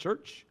Sunday at our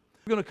church.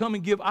 We're going to come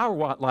and give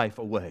our life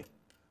away.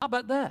 How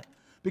about that?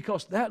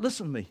 Because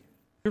listen to me,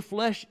 your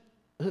flesh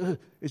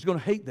is going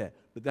to hate that.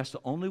 But that's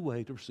the only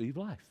way to receive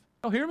life.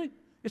 You hear me?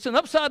 It's an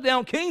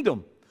upside-down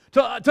kingdom.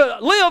 To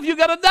live, you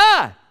got to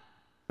die.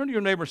 Turn to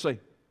your neighbor and say,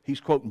 he's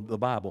quoting the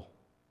Bible.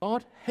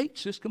 God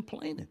hates this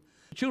complaining.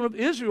 The children of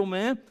Israel,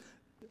 man,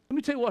 let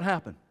me tell you what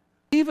happened.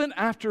 Even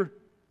after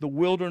the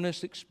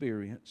wilderness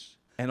experience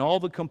and all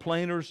the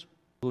complainers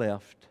were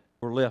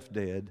left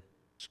dead,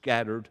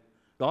 scattered,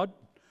 God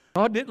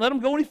didn't let them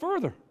go any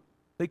further.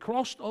 They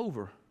crossed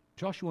over.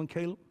 Joshua and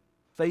Caleb,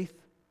 faith.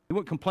 They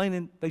weren't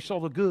complaining. They saw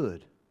the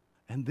good.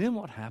 And then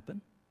what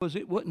happened was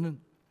it wasn't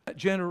that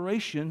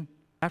generation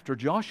after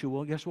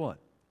Joshua, guess what?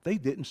 They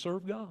didn't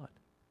serve God.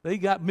 They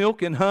got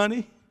milk and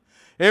honey.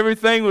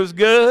 Everything was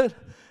good.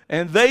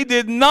 And they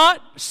did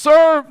not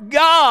serve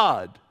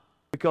God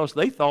because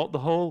they thought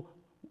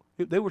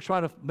they were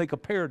trying to make a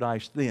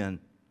paradise then.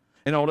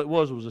 And all it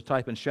was a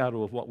type and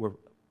shadow of what we're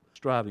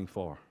striving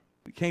for.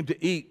 We came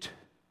to eat.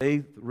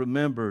 They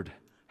remembered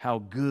how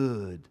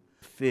good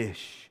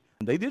fish.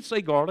 And they did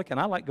say garlic, and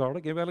I like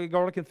garlic. Anybody like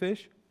garlic and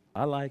fish?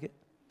 I like it.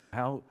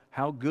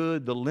 How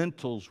good the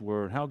lentils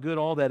were, and how good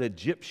all that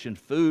Egyptian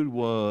food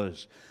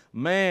was.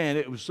 Man,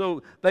 it was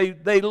so,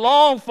 they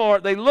longed for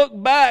it. They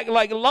looked back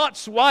like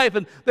Lot's wife,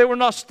 and they were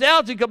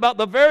nostalgic about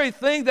the very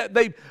thing that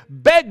they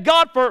begged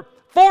God for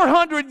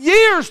 400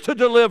 years to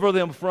deliver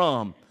them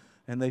from.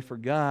 And they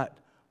forgot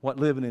what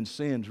living in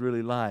sin's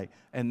really like.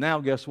 And now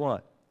guess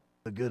what?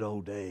 The good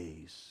old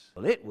days.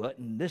 Well, it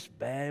wasn't this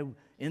bad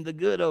in the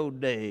good old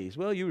days.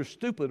 Well, you were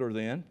stupider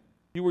then.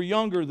 You were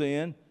younger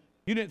then.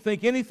 You didn't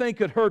think anything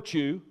could hurt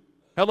you.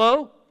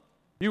 Hello?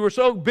 You were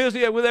so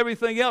busy with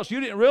everything else, you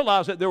didn't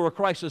realize that there were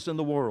crises in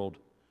the world.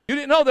 You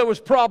didn't know there was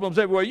problems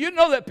everywhere. You didn't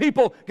know that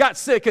people got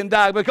sick and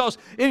died because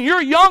in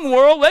your young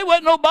world, there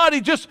wasn't nobody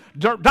just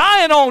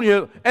dying on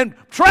you and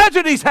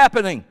tragedies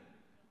happening.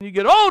 When you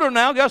get older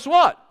now, guess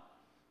what?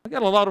 I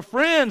got a lot of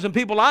friends and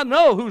people I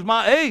know who's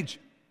my age.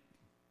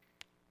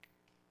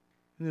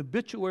 In the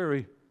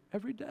obituary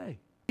every day.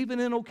 Even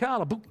in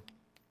Ocala, boom,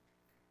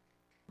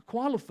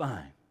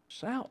 qualifying.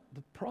 Out.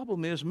 The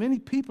problem is many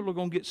people are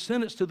going to get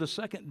sentenced to the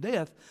second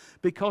death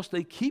because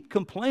they keep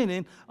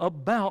complaining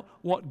about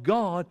what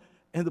God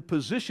and the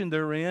position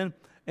they're in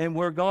and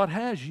where God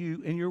has you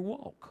in your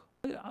walk.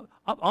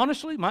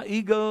 Honestly, my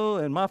ego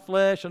and my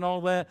flesh and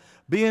all that,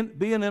 being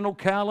in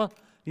Ocala,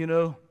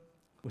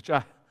 which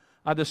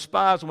I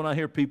despise when I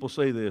hear people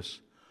say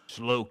this,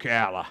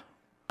 Slow-Cala.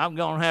 I'm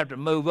going to have to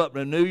move up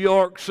to New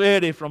York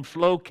City from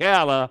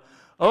Slow-Cala.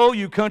 Oh,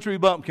 you country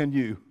bumpkin,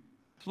 you.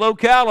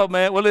 Slow-Cala,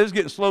 man. Well, it is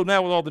getting slow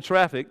now with all the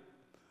traffic.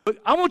 But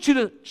I want you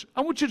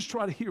to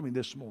try to hear me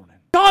this morning.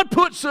 God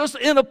puts us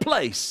in a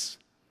place.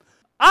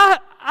 I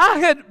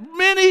had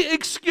many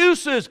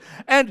excuses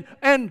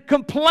and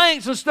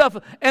complaints and stuff,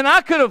 and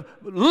I could have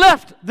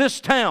left this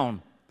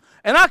town,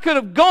 and I could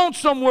have gone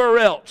somewhere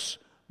else.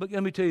 But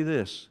let me tell you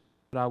this,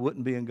 that I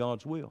wouldn't be in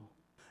God's will.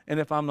 And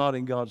if I'm not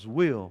in God's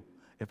will,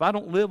 if I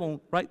don't live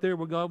on right there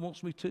where God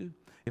wants me to,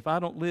 if I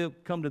don't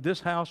come to this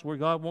house where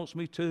God wants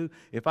me to,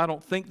 if I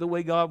don't think the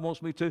way God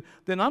wants me to,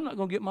 then I'm not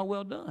going to get my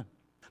well done.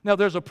 Now,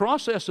 there's a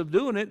process of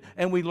doing it,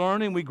 and we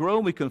learn and we grow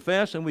and we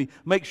confess and we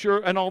make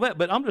sure and all that.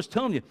 But I'm just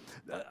telling you,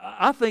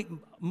 I think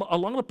a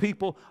lot of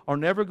people are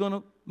never going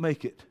to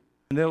make it.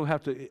 And they'll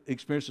have to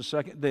experience a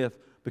second death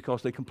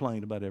because they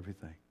complain about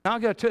everything. Now, I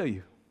got to tell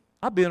you,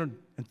 I've been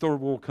in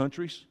third world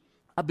countries.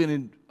 I've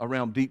been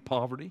around deep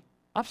poverty.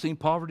 I've seen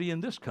poverty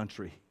in this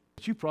country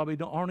that you probably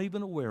aren't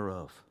even aware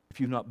of if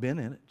you've not been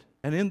in it.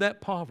 And in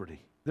that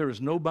poverty, there is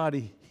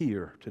nobody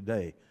here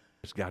today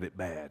that's got it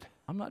bad.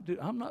 I'm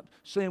not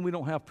saying we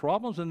don't have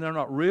problems and they're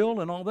not real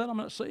and all that. I'm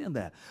not saying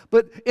that.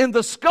 But in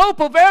the scope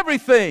of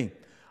everything,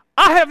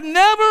 I have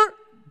never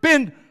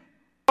been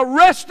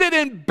arrested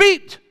and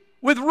beat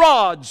with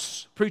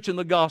rods preaching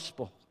the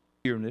gospel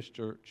here in this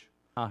church.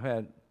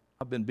 I've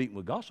been beaten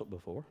with gossip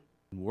before,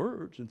 and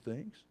words and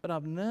things, but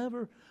I've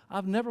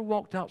never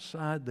walked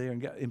outside there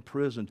and got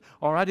imprisoned,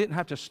 or I didn't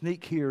have to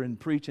sneak here and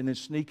preach and then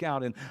sneak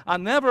out. And I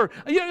never,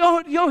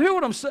 you'll hear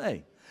what I'm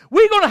saying.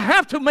 We're going to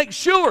have to make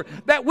sure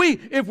that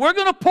if we're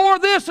going to pour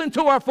this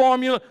into our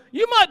formula,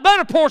 you might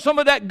better pour some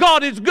of that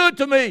God is good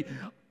to me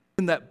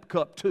in that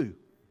cup too.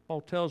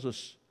 Paul tells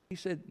us, he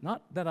said,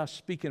 not that I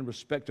speak in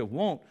respect of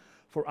want,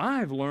 for I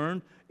have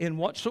learned in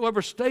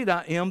whatsoever state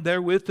I am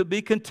therewith to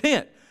be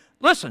content.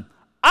 Listen,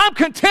 I'm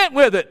content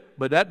with it,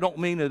 but that don't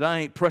mean that I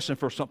ain't pressing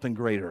for something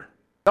greater.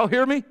 Y'all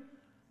hear me?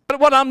 But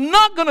what I'm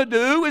not going to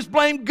do is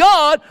blame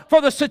God for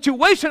the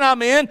situation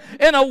I'm in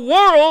a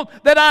world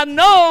that I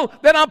know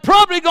that I'm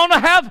probably going to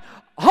have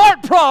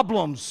heart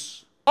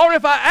problems. Or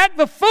if I act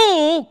the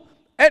fool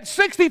at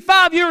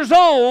 65 years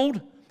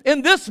old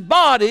in this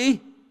body,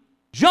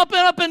 jumping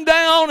up and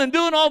down and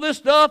doing all this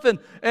stuff and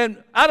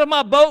out of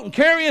my boat and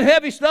carrying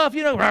heavy stuff,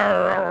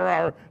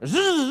 I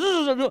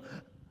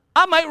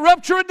might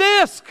rupture a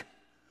disc.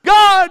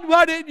 God,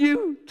 why didn't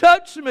you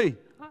touch me?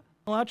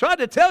 Well, I tried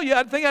to tell you.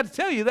 I think I had to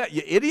tell you that,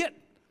 you idiot.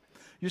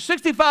 You're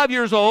 65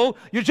 years old.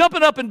 You're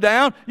jumping up and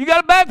down. You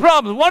got a back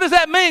problem. What does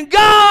that mean?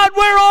 God,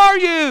 where are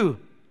you?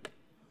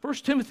 1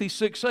 Timothy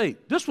 6:8.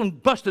 This one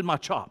busted my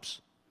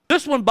chops.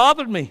 This one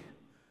bothered me.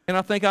 And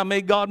I think I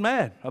made God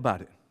mad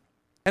about it.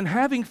 And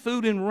having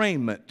food and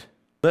raiment,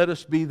 let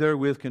us be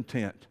therewith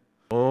content.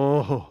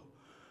 Oh,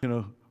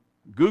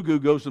 Goo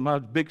goes to my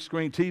big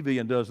screen TV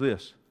and does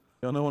this.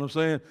 Y'all know what I'm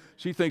saying?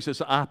 She thinks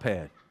it's an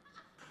iPad.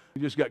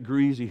 You just got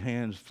greasy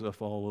hands,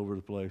 stuff all over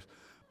the place.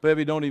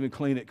 Baby, don't even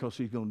clean it because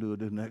she's going to do it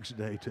the next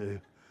day too.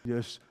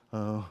 Just,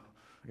 I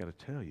got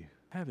to tell you,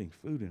 having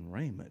food and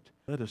raiment,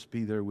 let us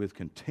be therewith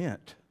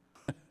content.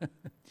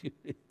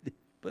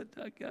 But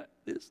I got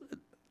this.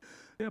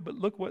 Yeah, but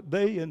look what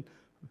they and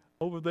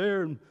over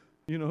there, and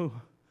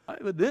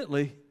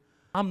evidently,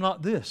 I'm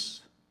not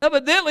this.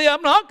 Evidently,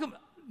 I'm not.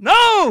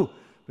 No,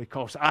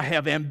 because I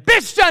have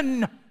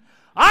ambition.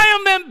 I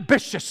am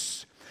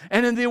ambitious.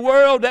 And in the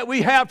world that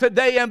we have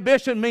today,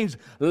 ambition means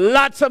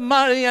lots of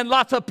money and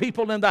lots of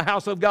people in the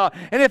house of God.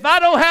 And if I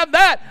don't have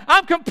that,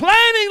 I'm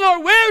complaining,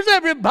 Lord, where's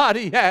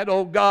everybody at,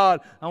 oh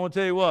God? I want to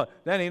tell you what,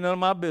 that ain't none of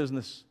my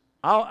business.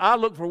 I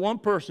look for one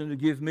person to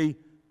give me,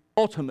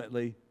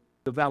 ultimately,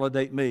 to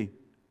validate me.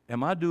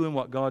 Am I doing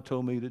what God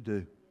told me to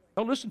do?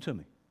 Don't listen to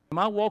me. Am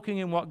I walking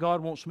in what God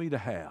wants me to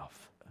have?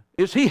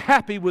 Is He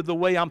happy with the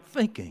way I'm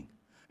thinking?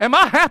 Am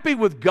I happy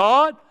with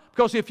God?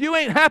 Because if you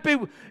ain't happy,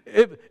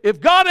 if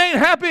God ain't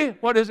happy,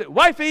 what is it?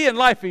 Wifey and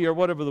lifey or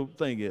whatever the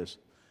thing is.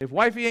 If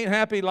wifey ain't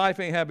happy, life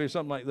ain't happy or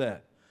something like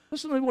that.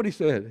 Listen to what he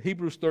said,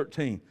 Hebrews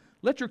 13.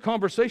 Let your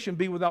conversation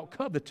be without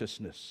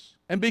covetousness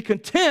and be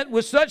content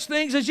with such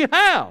things as you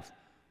have.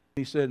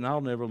 He said, and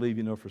I'll never leave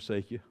you nor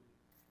forsake you.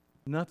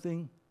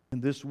 Nothing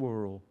in this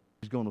world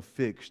is going to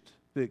fix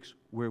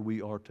where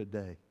we are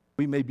today.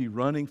 We may be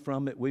running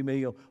from it. We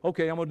may go,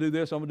 okay, I'm going to do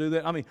this, I'm going to do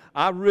that. I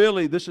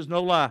mean, this is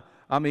no lie.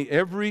 I mean,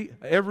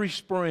 every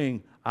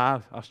spring,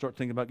 I start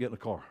thinking about getting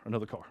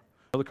another car.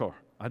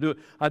 I do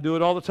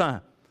it all the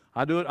time.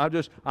 I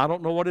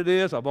don't know what it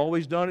is. I've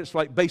always done it. It's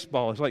like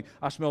baseball. It's like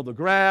I smell the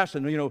grass,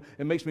 and,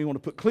 it makes me want to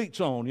put cleats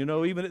on,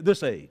 even at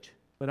this age.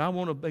 But I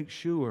want to make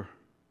sure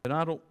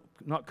that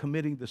not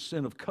committing the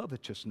sin of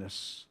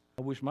covetousness.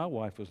 I wish my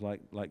wife was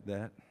like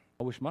that.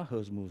 I wish my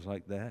husband was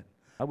like that.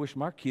 I wish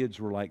my kids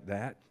were like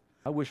that.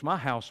 I wish my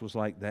house was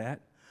like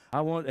that.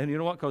 And you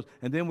know what?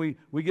 And then we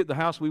get the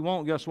house we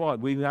want. Guess what?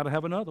 We got to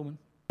have another one.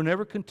 We're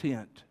never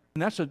content,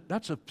 and that's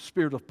a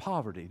spirit of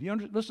poverty. Do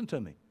you listen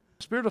to me?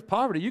 Spirit of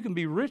poverty. You can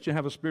be rich and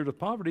have a spirit of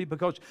poverty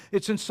because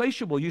it's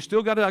insatiable. You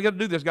still got to. I got to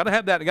do this. Got to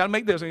have that. I got to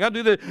make this. I got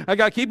to do this. I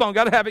got to keep on.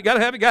 Got to have it. Got to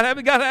have it. Got to have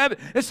it. Got to have it.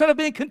 Instead of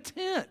being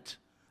content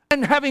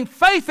and having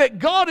faith that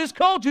God has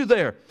called you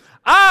there.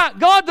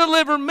 God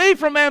delivered me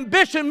from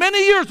ambition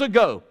many years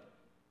ago.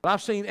 But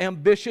I've seen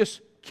ambitious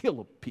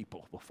kill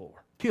people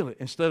before. Kill it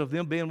instead of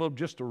them being able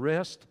just to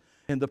rest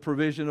in the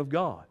provision of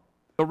God.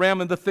 The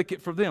ram in the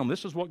thicket for them.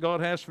 This is what God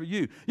has for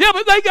you. Yeah,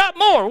 but they got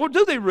more. Well,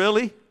 do they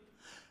really?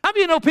 How do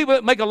you know people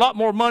that make a lot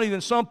more money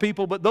than some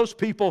people, but those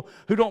people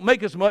who don't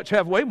make as much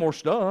have way more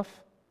stuff?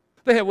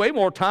 They have way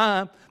more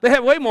time. They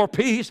have way more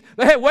peace.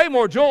 They have way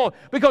more joy.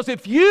 Because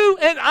if you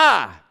and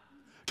I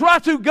try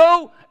to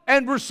go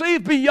and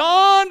receive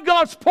beyond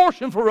God's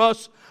portion for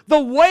us, the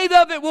weight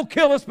of it will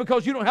kill us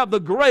because you don't have the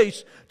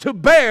grace to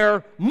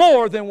bear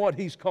more than what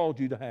He's called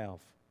you to have.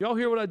 Y'all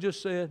hear what I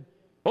just said?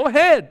 Go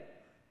ahead.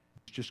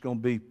 It's just going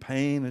to be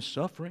pain and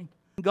suffering.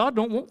 God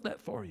don't want that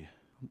for you.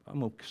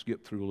 I'm going to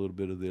skip through a little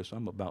bit of this.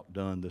 I'm about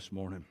done this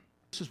morning.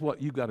 This is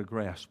what you've got to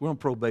grasp. We're on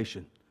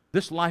probation.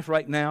 This life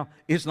right now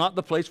is not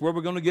the place where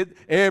we're going to get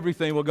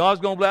everything. Well, God's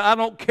going to bless. I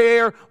don't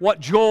care what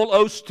Joel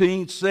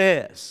Osteen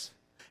says.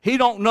 He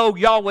don't know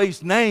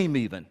Yahweh's name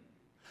even.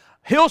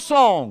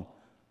 Hillsong.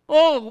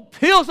 Oh,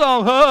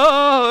 Hillsong.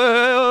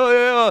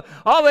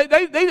 Oh,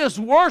 they just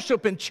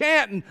worship and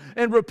chant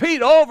and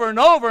repeat over and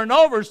over and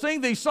over,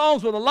 sing these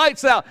songs with the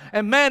lights out.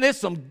 And man, it's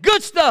some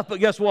good stuff. But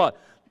guess what?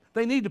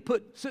 They need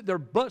to sit their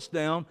butts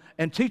down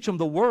and teach them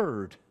the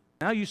Word.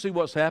 Now you see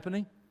what's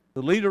happening.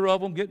 The leader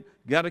of them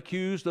got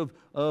accused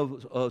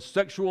of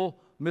sexual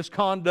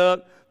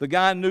misconduct. The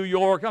guy in New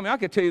York, I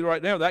can tell you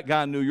right now, that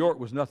guy in New York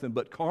was nothing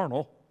but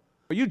carnal.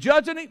 Are you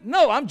judging him?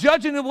 No, I'm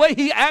judging the way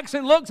he acts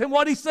and looks and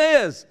what he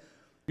says.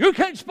 You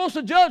ain't supposed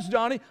to judge,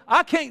 Johnny.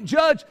 I can't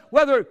judge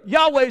whether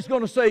Yahweh's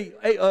going to say,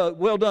 hey,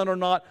 well done or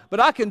not, but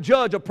I can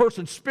judge a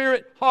person's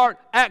spirit, heart,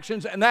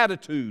 actions, and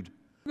attitude.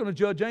 We're going to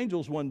judge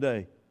angels one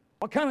day.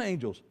 What kind of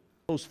angels?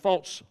 Those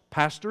false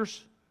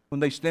pastors, when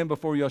they stand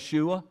before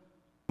Yeshua,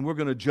 and we're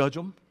going to judge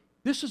them.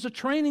 This is a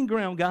training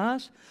ground,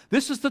 guys.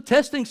 This is the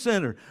testing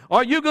center.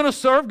 Are you going to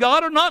serve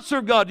God or not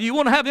serve God? Do you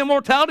want to have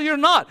immortality or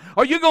not?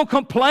 Are you going to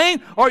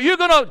complain? Or are you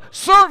going to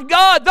serve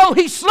God? Though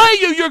He slay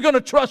you, you're going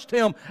to trust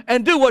Him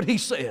and do what He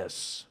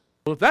says.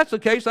 Well, if that's the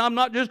case, I'm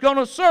not just going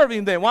to serve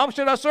Him then. Why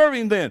should I serve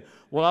Him then?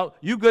 Well,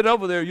 you get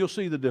over there, you'll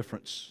see the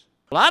difference.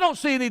 Well, I don't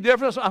see any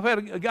difference. I've had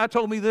a guy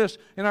told me this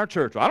in our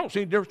church. I don't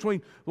see any difference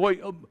between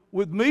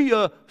with me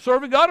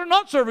serving God or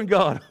not serving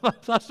God.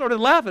 I started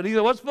laughing. He said,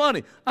 what's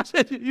funny? I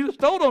said, you just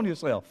told on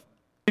yourself.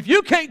 If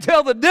you can't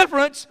tell the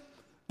difference,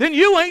 then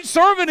you ain't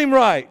serving Him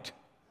right.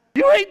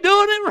 You ain't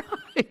doing it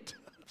right.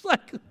 It's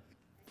like,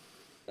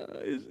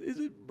 is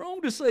it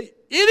wrong to say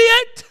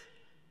idiot?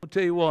 I'll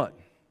tell you what,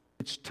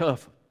 it's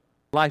tough.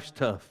 Life's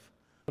tough.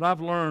 But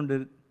I've learned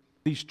that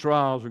these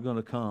trials are going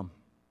to come.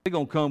 They're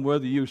going to come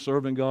whether you're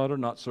serving God or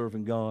not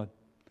serving God.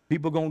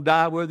 People are going to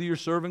die whether you're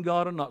serving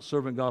God or not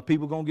serving God.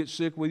 People are going to get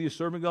sick whether you're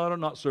serving God or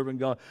not serving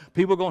God.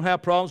 People are going to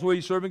have problems whether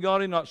you're serving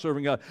God or not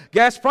serving God.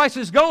 Gas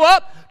prices go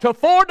up to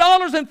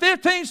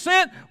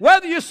 $4.15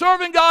 whether you're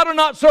serving God or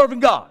not serving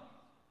God.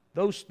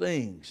 Those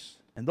things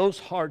and those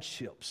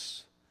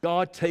hardships,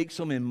 God takes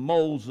them and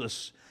molds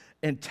us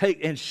and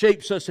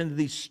shapes us into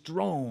these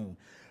strong,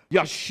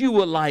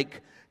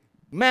 Yeshua-like,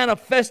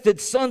 manifested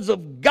sons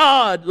of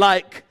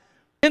God-like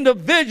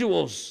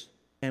individuals.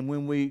 And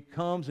when we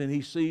comes and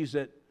He sees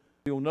that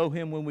we'll know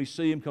Him when we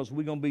see Him because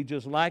we're going to be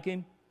just like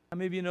Him. How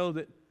many of you know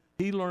that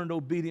He learned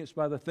obedience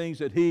by the things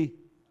that He...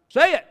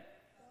 Say it!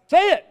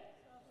 Say it!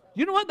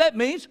 You know what that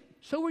means?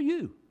 So are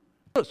you.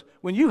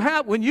 When you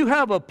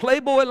have a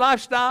playboy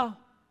lifestyle,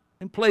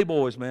 and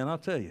playboys, man, I'll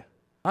tell you,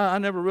 I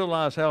never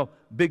realized how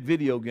big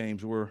video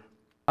games were.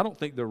 I don't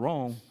think they're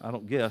wrong, I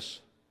don't guess.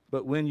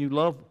 But when you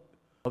love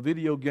a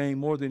video game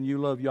more than you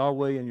love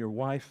Yahweh and your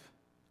wife,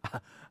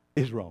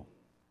 it's wrong.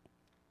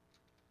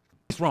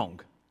 It's wrong.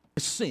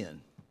 It's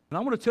sin. And I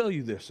want to tell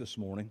you this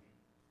morning.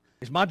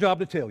 It's my job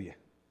to tell you,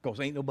 because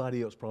ain't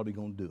nobody else probably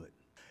going to do it.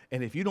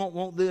 And if you don't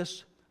want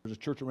this, there's a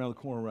church around the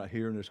corner right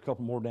here, and there's a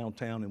couple more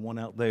downtown and one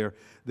out there.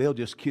 They'll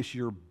just kiss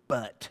your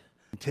butt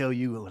and tell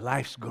you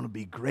life's going to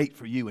be great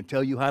for you and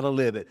tell you how to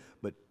live it.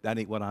 But that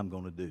ain't what I'm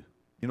going to do.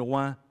 You know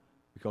why?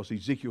 Because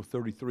Ezekiel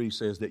 33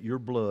 says that your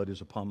blood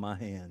is upon my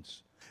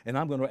hands. And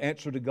I'm going to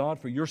answer to God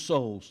for your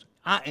souls.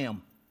 I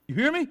am. You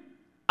hear me?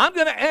 I'm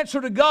going to answer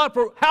to God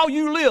for how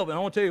you live. And I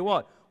want to tell you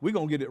what, we're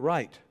going to get it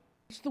right.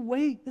 It's the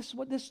way, this is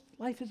what this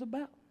life is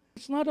about.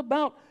 It's not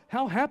about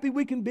how happy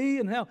we can be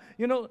and how,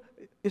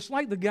 it's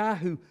like the guy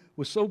who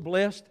was so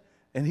blessed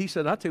and he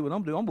said, I tell you what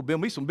I'm doing, I'm going to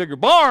build me some bigger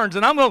barns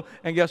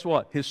and guess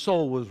what? His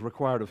soul was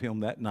required of him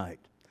that night.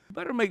 You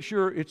better make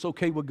sure it's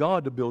okay with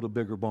God to build a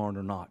bigger barn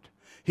or not.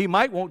 He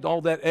might want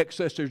all that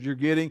excess that you're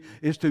getting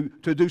is to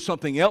do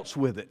something else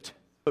with it.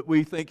 But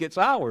we think it's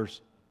ours.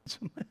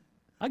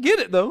 I get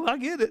it though, I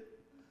get it.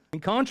 In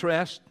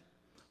contrast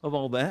of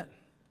all that,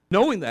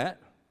 knowing that,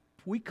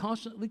 if we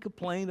constantly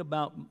complain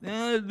about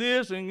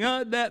this and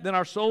that, then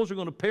our souls are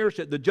going to perish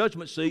at the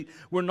judgment seat.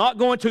 We're not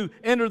going to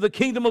enter the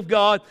kingdom of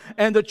God,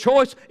 and the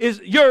choice is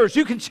yours.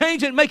 You can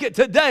change it and make it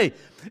today.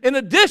 In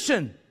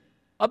addition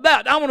of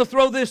that, I want to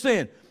throw this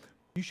in.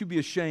 You should be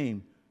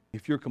ashamed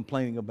if you're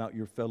complaining about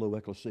your fellow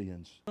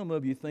ecclesians. Some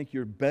of you think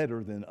you're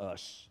better than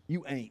us.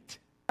 You ain't.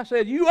 I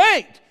said, you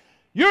ain't.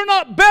 You're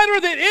not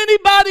better than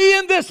anybody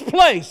in this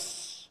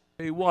place.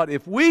 Tell you what,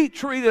 if we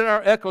treated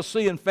our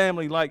ecclesian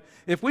family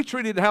if we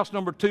treated house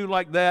number 2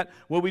 like that,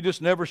 where we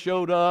just never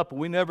showed up, and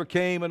we never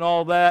came and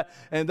all that,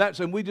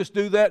 and we just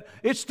do that,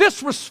 it's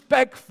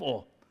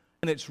disrespectful,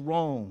 and it's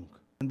wrong.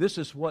 And this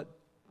is what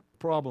the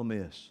problem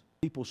is.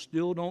 People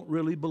still don't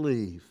really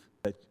believe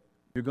that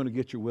you're going to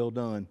get your well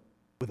done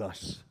with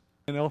us.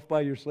 And off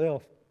by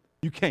yourself,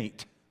 you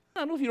can't.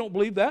 I don't know if you don't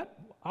believe that.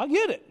 I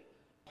get it.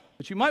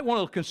 But you might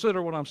want to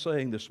consider what I'm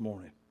saying this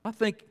morning. I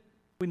think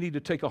we need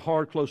to take a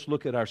hard, close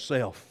look at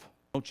ourselves,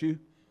 don't you?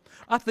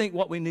 I think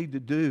what we need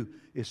to do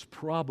is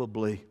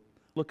probably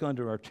look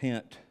under our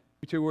tent.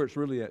 You tell you where it's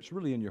really at. It's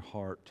really in your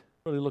heart.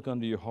 Really look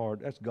under your heart.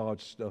 That's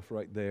God's stuff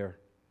right there.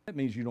 That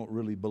means you don't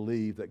really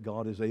believe that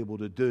God is able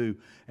to do.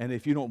 And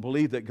if you don't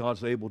believe that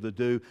God's able to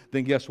do,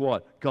 then guess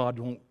what? God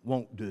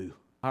won't do.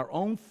 Our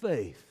own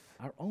faith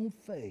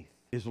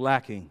is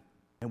lacking.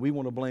 And we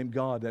want to blame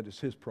God that it's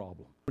His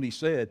problem. When He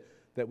said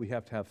that we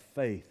have to have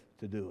faith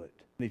to do it.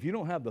 And if you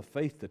don't have the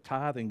faith to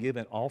tithe and give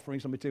an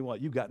offering, let me tell you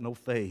what, you've got no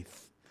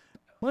faith.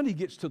 Money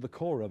gets to the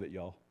core of it,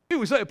 y'all.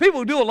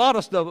 People do a lot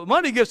of stuff, but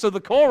money gets to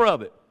the core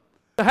of it.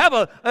 To have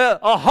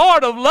a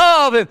heart of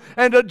love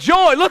and a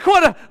joy. Look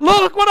what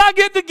I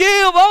get to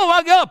give. Oh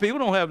my God, people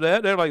don't have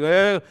that. They're like,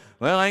 well,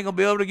 I ain't gonna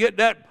be able to get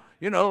that,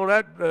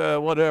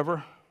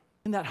 whatever.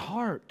 In that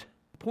heart.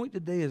 The point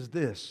today is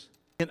this.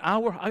 I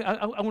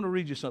want to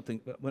read you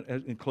something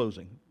in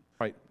closing.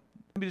 All right,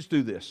 let me just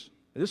do this.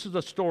 This is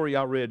a story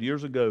I read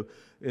years ago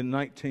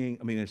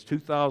it's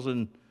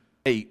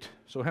 2008.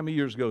 So how many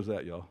years ago is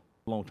that, y'all?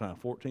 A long time.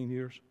 14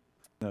 years?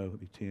 No, it'd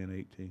be 10,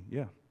 18.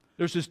 Yeah.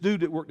 There's this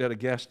dude that worked at a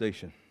gas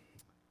station.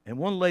 And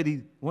one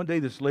day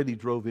this lady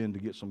drove in to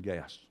get some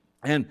gas.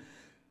 And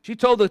she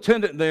told the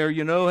attendant there,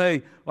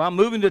 hey, well, I'm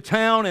moving to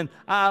town, and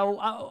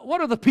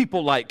what are the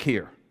people like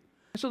here?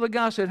 And so the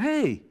guy said,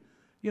 hey,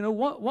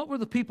 what were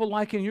the people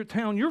like in your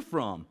town you're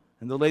from?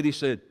 And the lady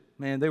said,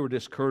 man, they were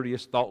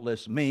discourteous,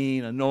 thoughtless,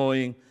 mean,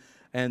 annoying.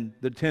 And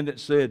the attendant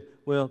said,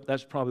 well,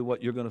 that's probably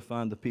what you're going to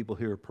find. The people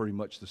here are pretty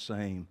much the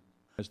same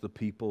as the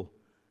people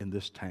in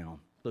this town.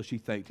 So she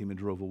thanked him and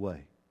drove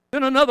away.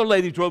 Then another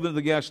lady drove into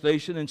the gas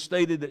station and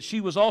stated that she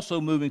was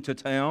also moving to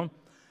town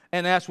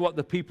and asked what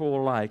the people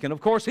were like. And of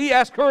course, he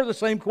asked her the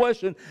same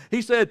question.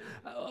 He said,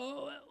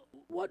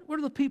 what were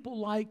the people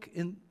like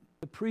in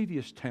the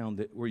previous town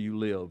where you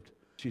lived?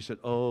 She said,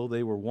 oh,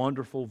 they were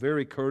wonderful,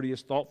 very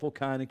courteous, thoughtful,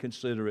 kind, and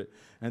considerate.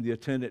 And the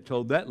attendant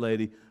told that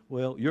lady,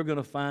 well, you're going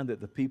to find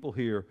that the people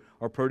here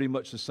are pretty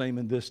much the same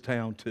in this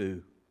town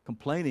too.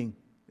 Complaining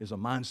is a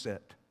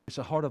mindset. It's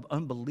a heart of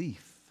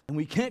unbelief. And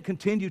we can't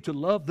continue to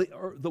love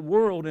the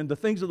world and the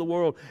things of the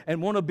world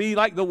and want to be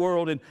like the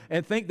world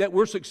and think that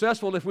we're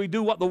successful if we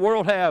do what the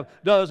world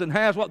does and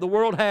has what the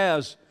world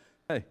has.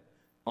 Hey,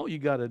 all you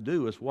got to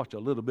do is watch a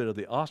little bit of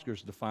the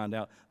Oscars to find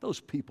out those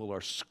people are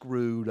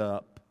screwed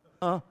up.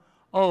 Oh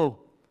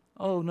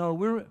no,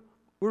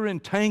 we're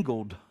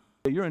entangled.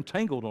 You're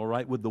entangled, all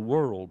right, with the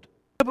world.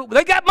 But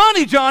they got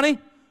money, Johnny.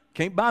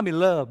 Can't buy me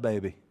love,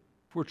 baby.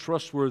 If we're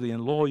trustworthy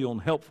and loyal and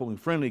helpful and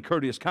friendly,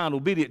 courteous, kind,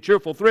 obedient,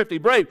 cheerful, thrifty,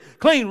 brave,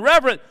 clean,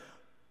 reverent,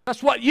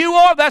 that's what you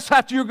are. That's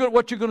what you're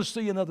going to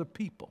see in other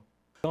people.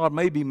 God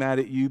may be mad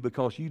at you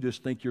because you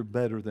just think you're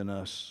better than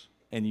us,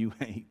 and you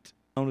ain't.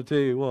 I want to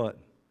tell you what.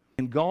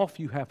 In golf,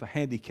 you have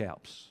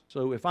handicaps.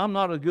 So if I'm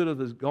not as good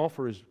of a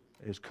golfer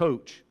as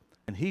Coach,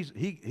 and he's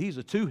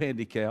a 2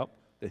 handicap,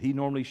 that he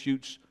normally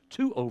shoots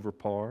 2 over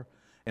par,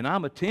 and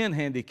I'm a 10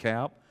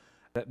 handicap,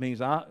 that means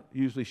I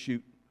usually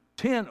shoot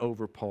 10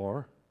 over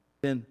par.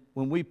 Then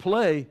when we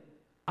play,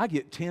 I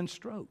get 10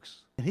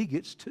 strokes, and he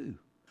gets 2. You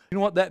know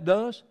what that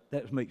does?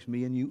 That makes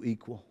me and you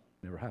equal.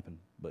 Never happened,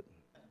 but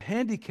the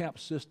handicap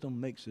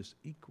system makes us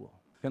equal.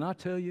 Can I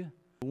tell you,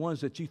 the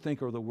ones that you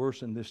think are the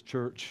worst in this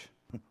church,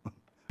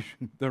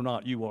 they're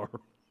not, you are.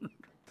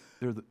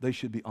 They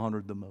should be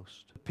honored the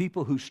most.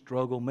 People who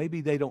struggle,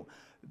 maybe they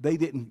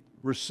didn't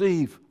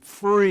receive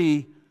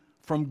free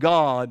from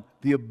God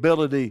the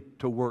ability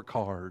to work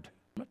hard.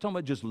 I'm not talking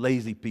about just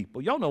lazy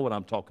people. Y'all know what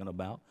I'm talking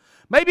about.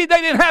 Maybe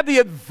they didn't have the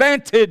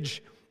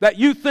advantage that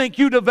you think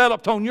you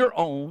developed on your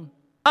own.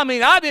 I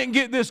mean, I didn't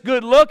get this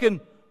good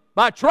looking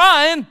by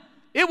trying.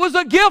 It was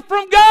a gift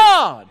from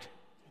God.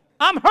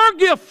 I'm her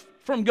gift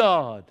from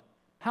God.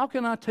 How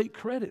can I take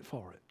credit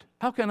for it?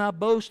 How can I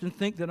boast and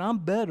think that I'm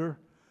better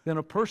than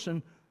a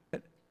person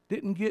that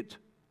didn't get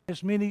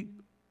as many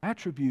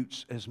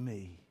attributes as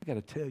me? I got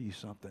to tell you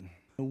something.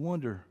 No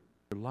wonder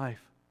your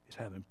life is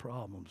having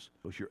problems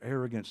because your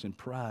arrogance and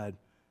pride,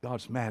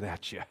 God's mad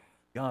at you.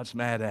 God's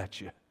mad at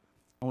you.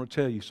 I want to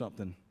tell you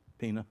something,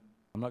 Tina.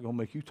 I'm not going to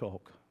make you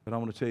talk, but I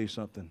want to tell you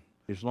something.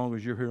 As long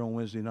as you're here on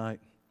Wednesday night,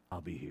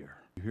 I'll be here.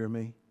 You hear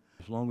me?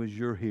 As long as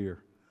you're here,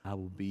 I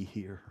will be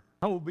here.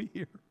 I will be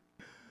here.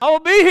 I will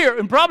be here,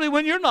 and probably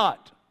when you're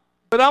not.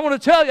 But I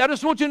want to tell you, I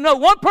just want you to know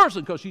one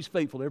person, because she's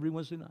faithful every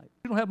Wednesday night.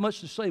 You don't have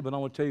much to say, but I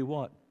want to tell you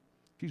what.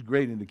 She's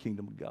great in the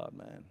kingdom of God,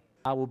 man.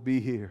 I will be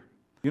here.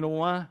 You know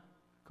why?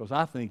 Because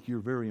I think you're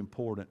very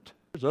important.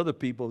 There's other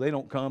people, they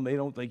don't come, they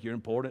don't think you're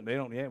important. They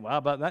don't, well, how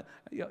about that?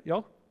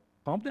 Y'all,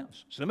 calm down.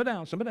 Simmer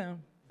down, simmer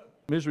down.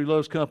 Misery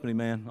loves company,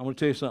 man. I want to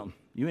tell you something.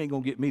 You ain't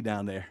going to get me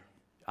down there.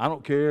 I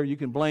don't care. You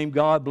can blame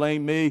God,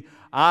 blame me.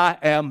 I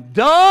am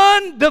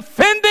done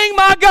defending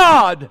my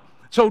God.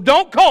 So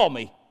don't call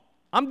me.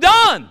 I'm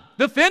done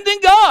defending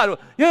God.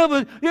 Yeah,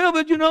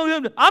 but you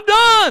know, I'm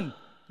done.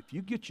 If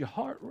you get your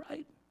heart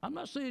right, I'm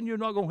not saying you're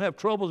not going to have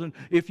troubles. And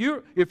if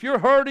you're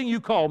hurting, you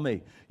call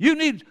me. You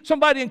need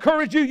somebody to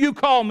encourage you, you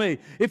call me.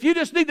 If you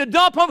just need to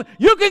dump on me,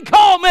 you can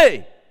call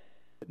me.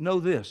 But know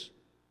this,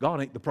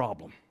 God ain't the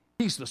problem.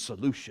 He's the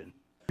solution.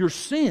 Your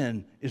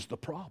sin is the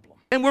problem.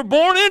 And we're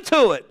born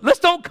into it. Let's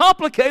don't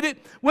complicate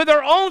it with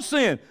our own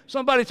sin.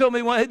 Somebody told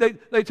me,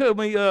 they told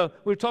me, we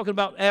were talking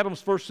about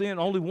Adam's first sin,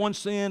 only one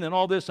sin, and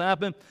all this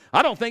happened.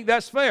 I don't think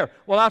that's fair.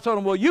 Well, I told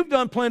him, well, you've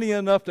done plenty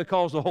enough to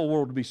cause the whole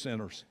world to be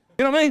sinners.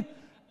 You know what I mean?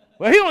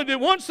 Well, he only did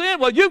one sin.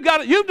 Well, you've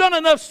done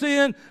enough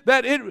sin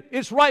that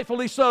it's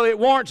rightfully so. It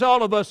warrants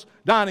all of us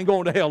dying and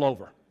going to hell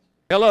over.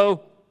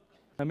 Hello?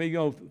 I mean,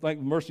 you thank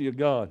the mercy of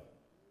God.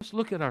 Let's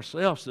look at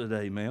ourselves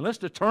today, man. Let's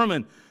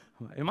determine,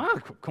 am I a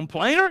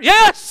complainer?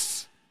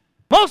 Yes!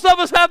 Most of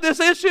us have this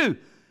issue,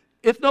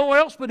 if nowhere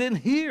else but in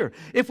here.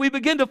 If we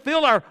begin to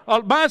fill our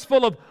minds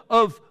full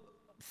of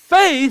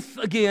faith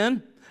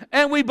again,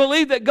 and we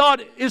believe that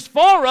God is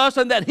for us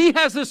and that He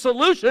has this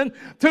solution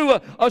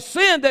to a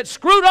sin that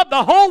screwed up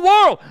the whole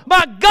world.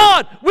 My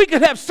God, we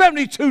could have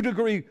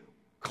 72-degree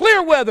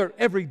clear weather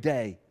every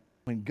day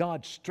when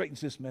God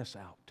straightens this mess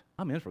out.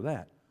 I'm in for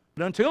that.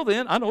 But until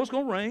then, I know it's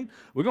going to rain.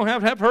 We're going to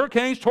have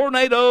hurricanes,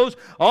 tornadoes,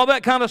 all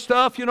that kind of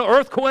stuff,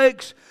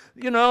 earthquakes,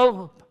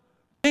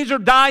 things are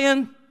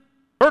dying.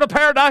 Bird of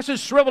paradises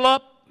shrivel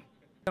up.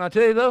 Can I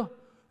tell you, though,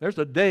 there's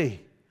a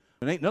day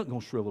when ain't nothing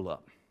going to shrivel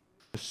up.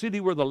 The city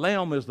where the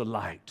Lamb is the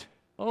light.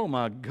 Oh,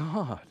 my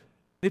God.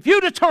 If you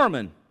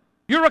determine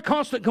you're a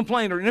constant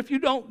complainer, and if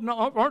you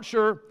aren't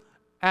sure,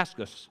 ask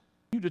us.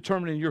 You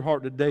determine in your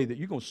heart today that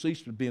you're going to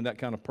cease from being that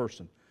kind of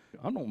person.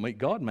 I don't make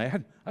God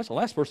mad. That's the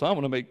last person I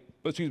want to make.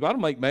 I don't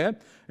make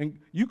mad. And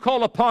you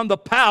call upon the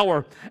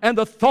power and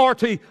the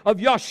authority of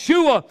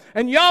Yeshua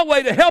and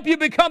Yahweh to help you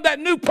become that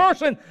new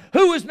person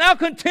who is now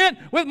content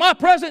with my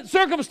present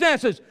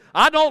circumstances.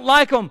 I don't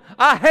like them.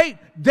 I hate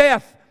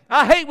death.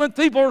 I hate when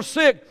people are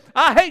sick.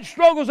 I hate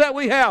struggles that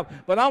we have.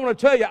 But I want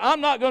to tell you, I'm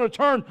not going to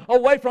turn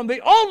away from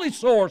the only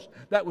source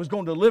that was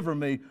going to deliver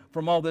me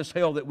from all this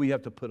hell that we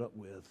have to put up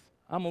with.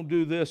 I'm going to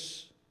do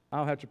this.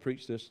 I'll have to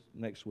preach this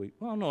next week.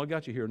 Well, no, I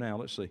got you here now.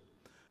 Let's see.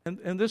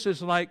 And this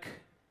is like,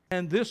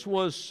 and this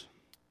was,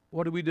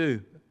 what do we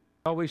do?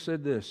 I always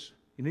said this.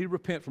 You need to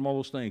repent from all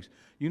those things.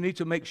 You need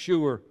to make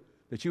sure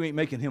that you ain't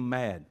making Him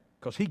mad.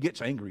 Because he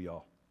gets angry,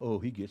 y'all. Oh,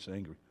 he gets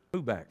angry.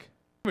 Move back.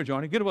 Come here,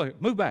 Johnny. Get over here.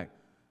 Move back.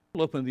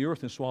 He'll open the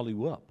earth and swallow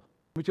you up.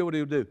 Let me tell you what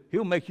he'll do.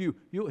 He'll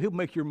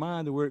make your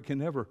mind to where it can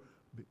never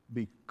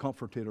be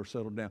comforted or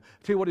settled down.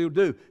 Tell you what he'll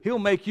do. He'll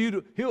make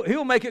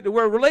it to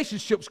where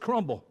relationships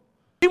crumble.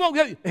 He'll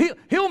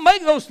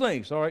make those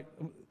things. All right.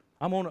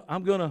 I'm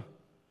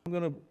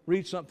gonna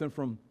read something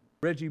from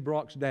Reggie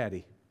Brock's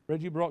daddy.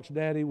 Reggie Brock's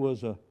daddy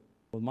was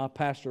my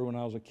pastor when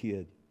I was a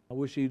kid. I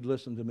wish he'd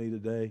listen to me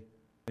today.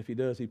 If he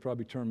does, he'd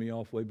probably turn me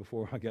off way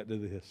before I got to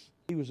this.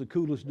 He was the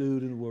coolest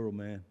dude in the world,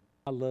 man.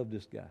 I love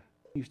this guy.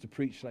 He used to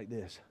preach like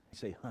this. He'd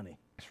say, honey.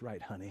 That's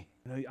right, honey.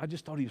 You know, I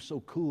just thought he was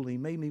so cool. He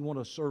made me want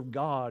to serve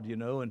God, you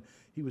know, and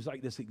he was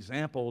like this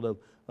example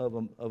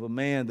of a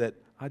man that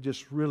I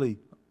just really,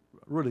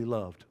 really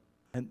loved.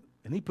 And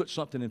he put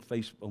something on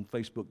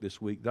Facebook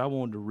this week that I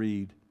wanted to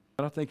read,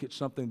 but I think it's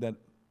something that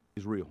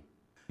is real.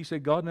 He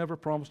said, God never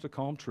promised a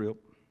calm trip.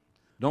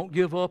 Don't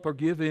give up or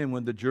give in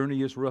when the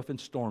journey is rough and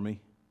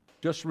stormy.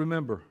 Just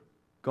remember,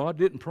 God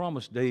didn't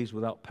promise days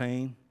without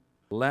pain,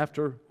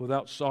 laughter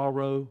without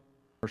sorrow,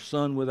 or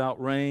sun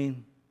without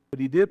rain.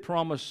 But he did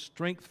promise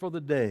strength for the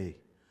day,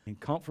 and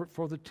comfort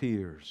for the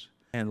tears,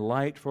 and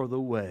light for the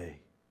way.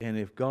 And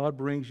if God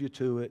brings you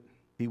to it,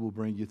 he will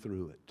bring you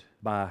through it.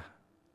 By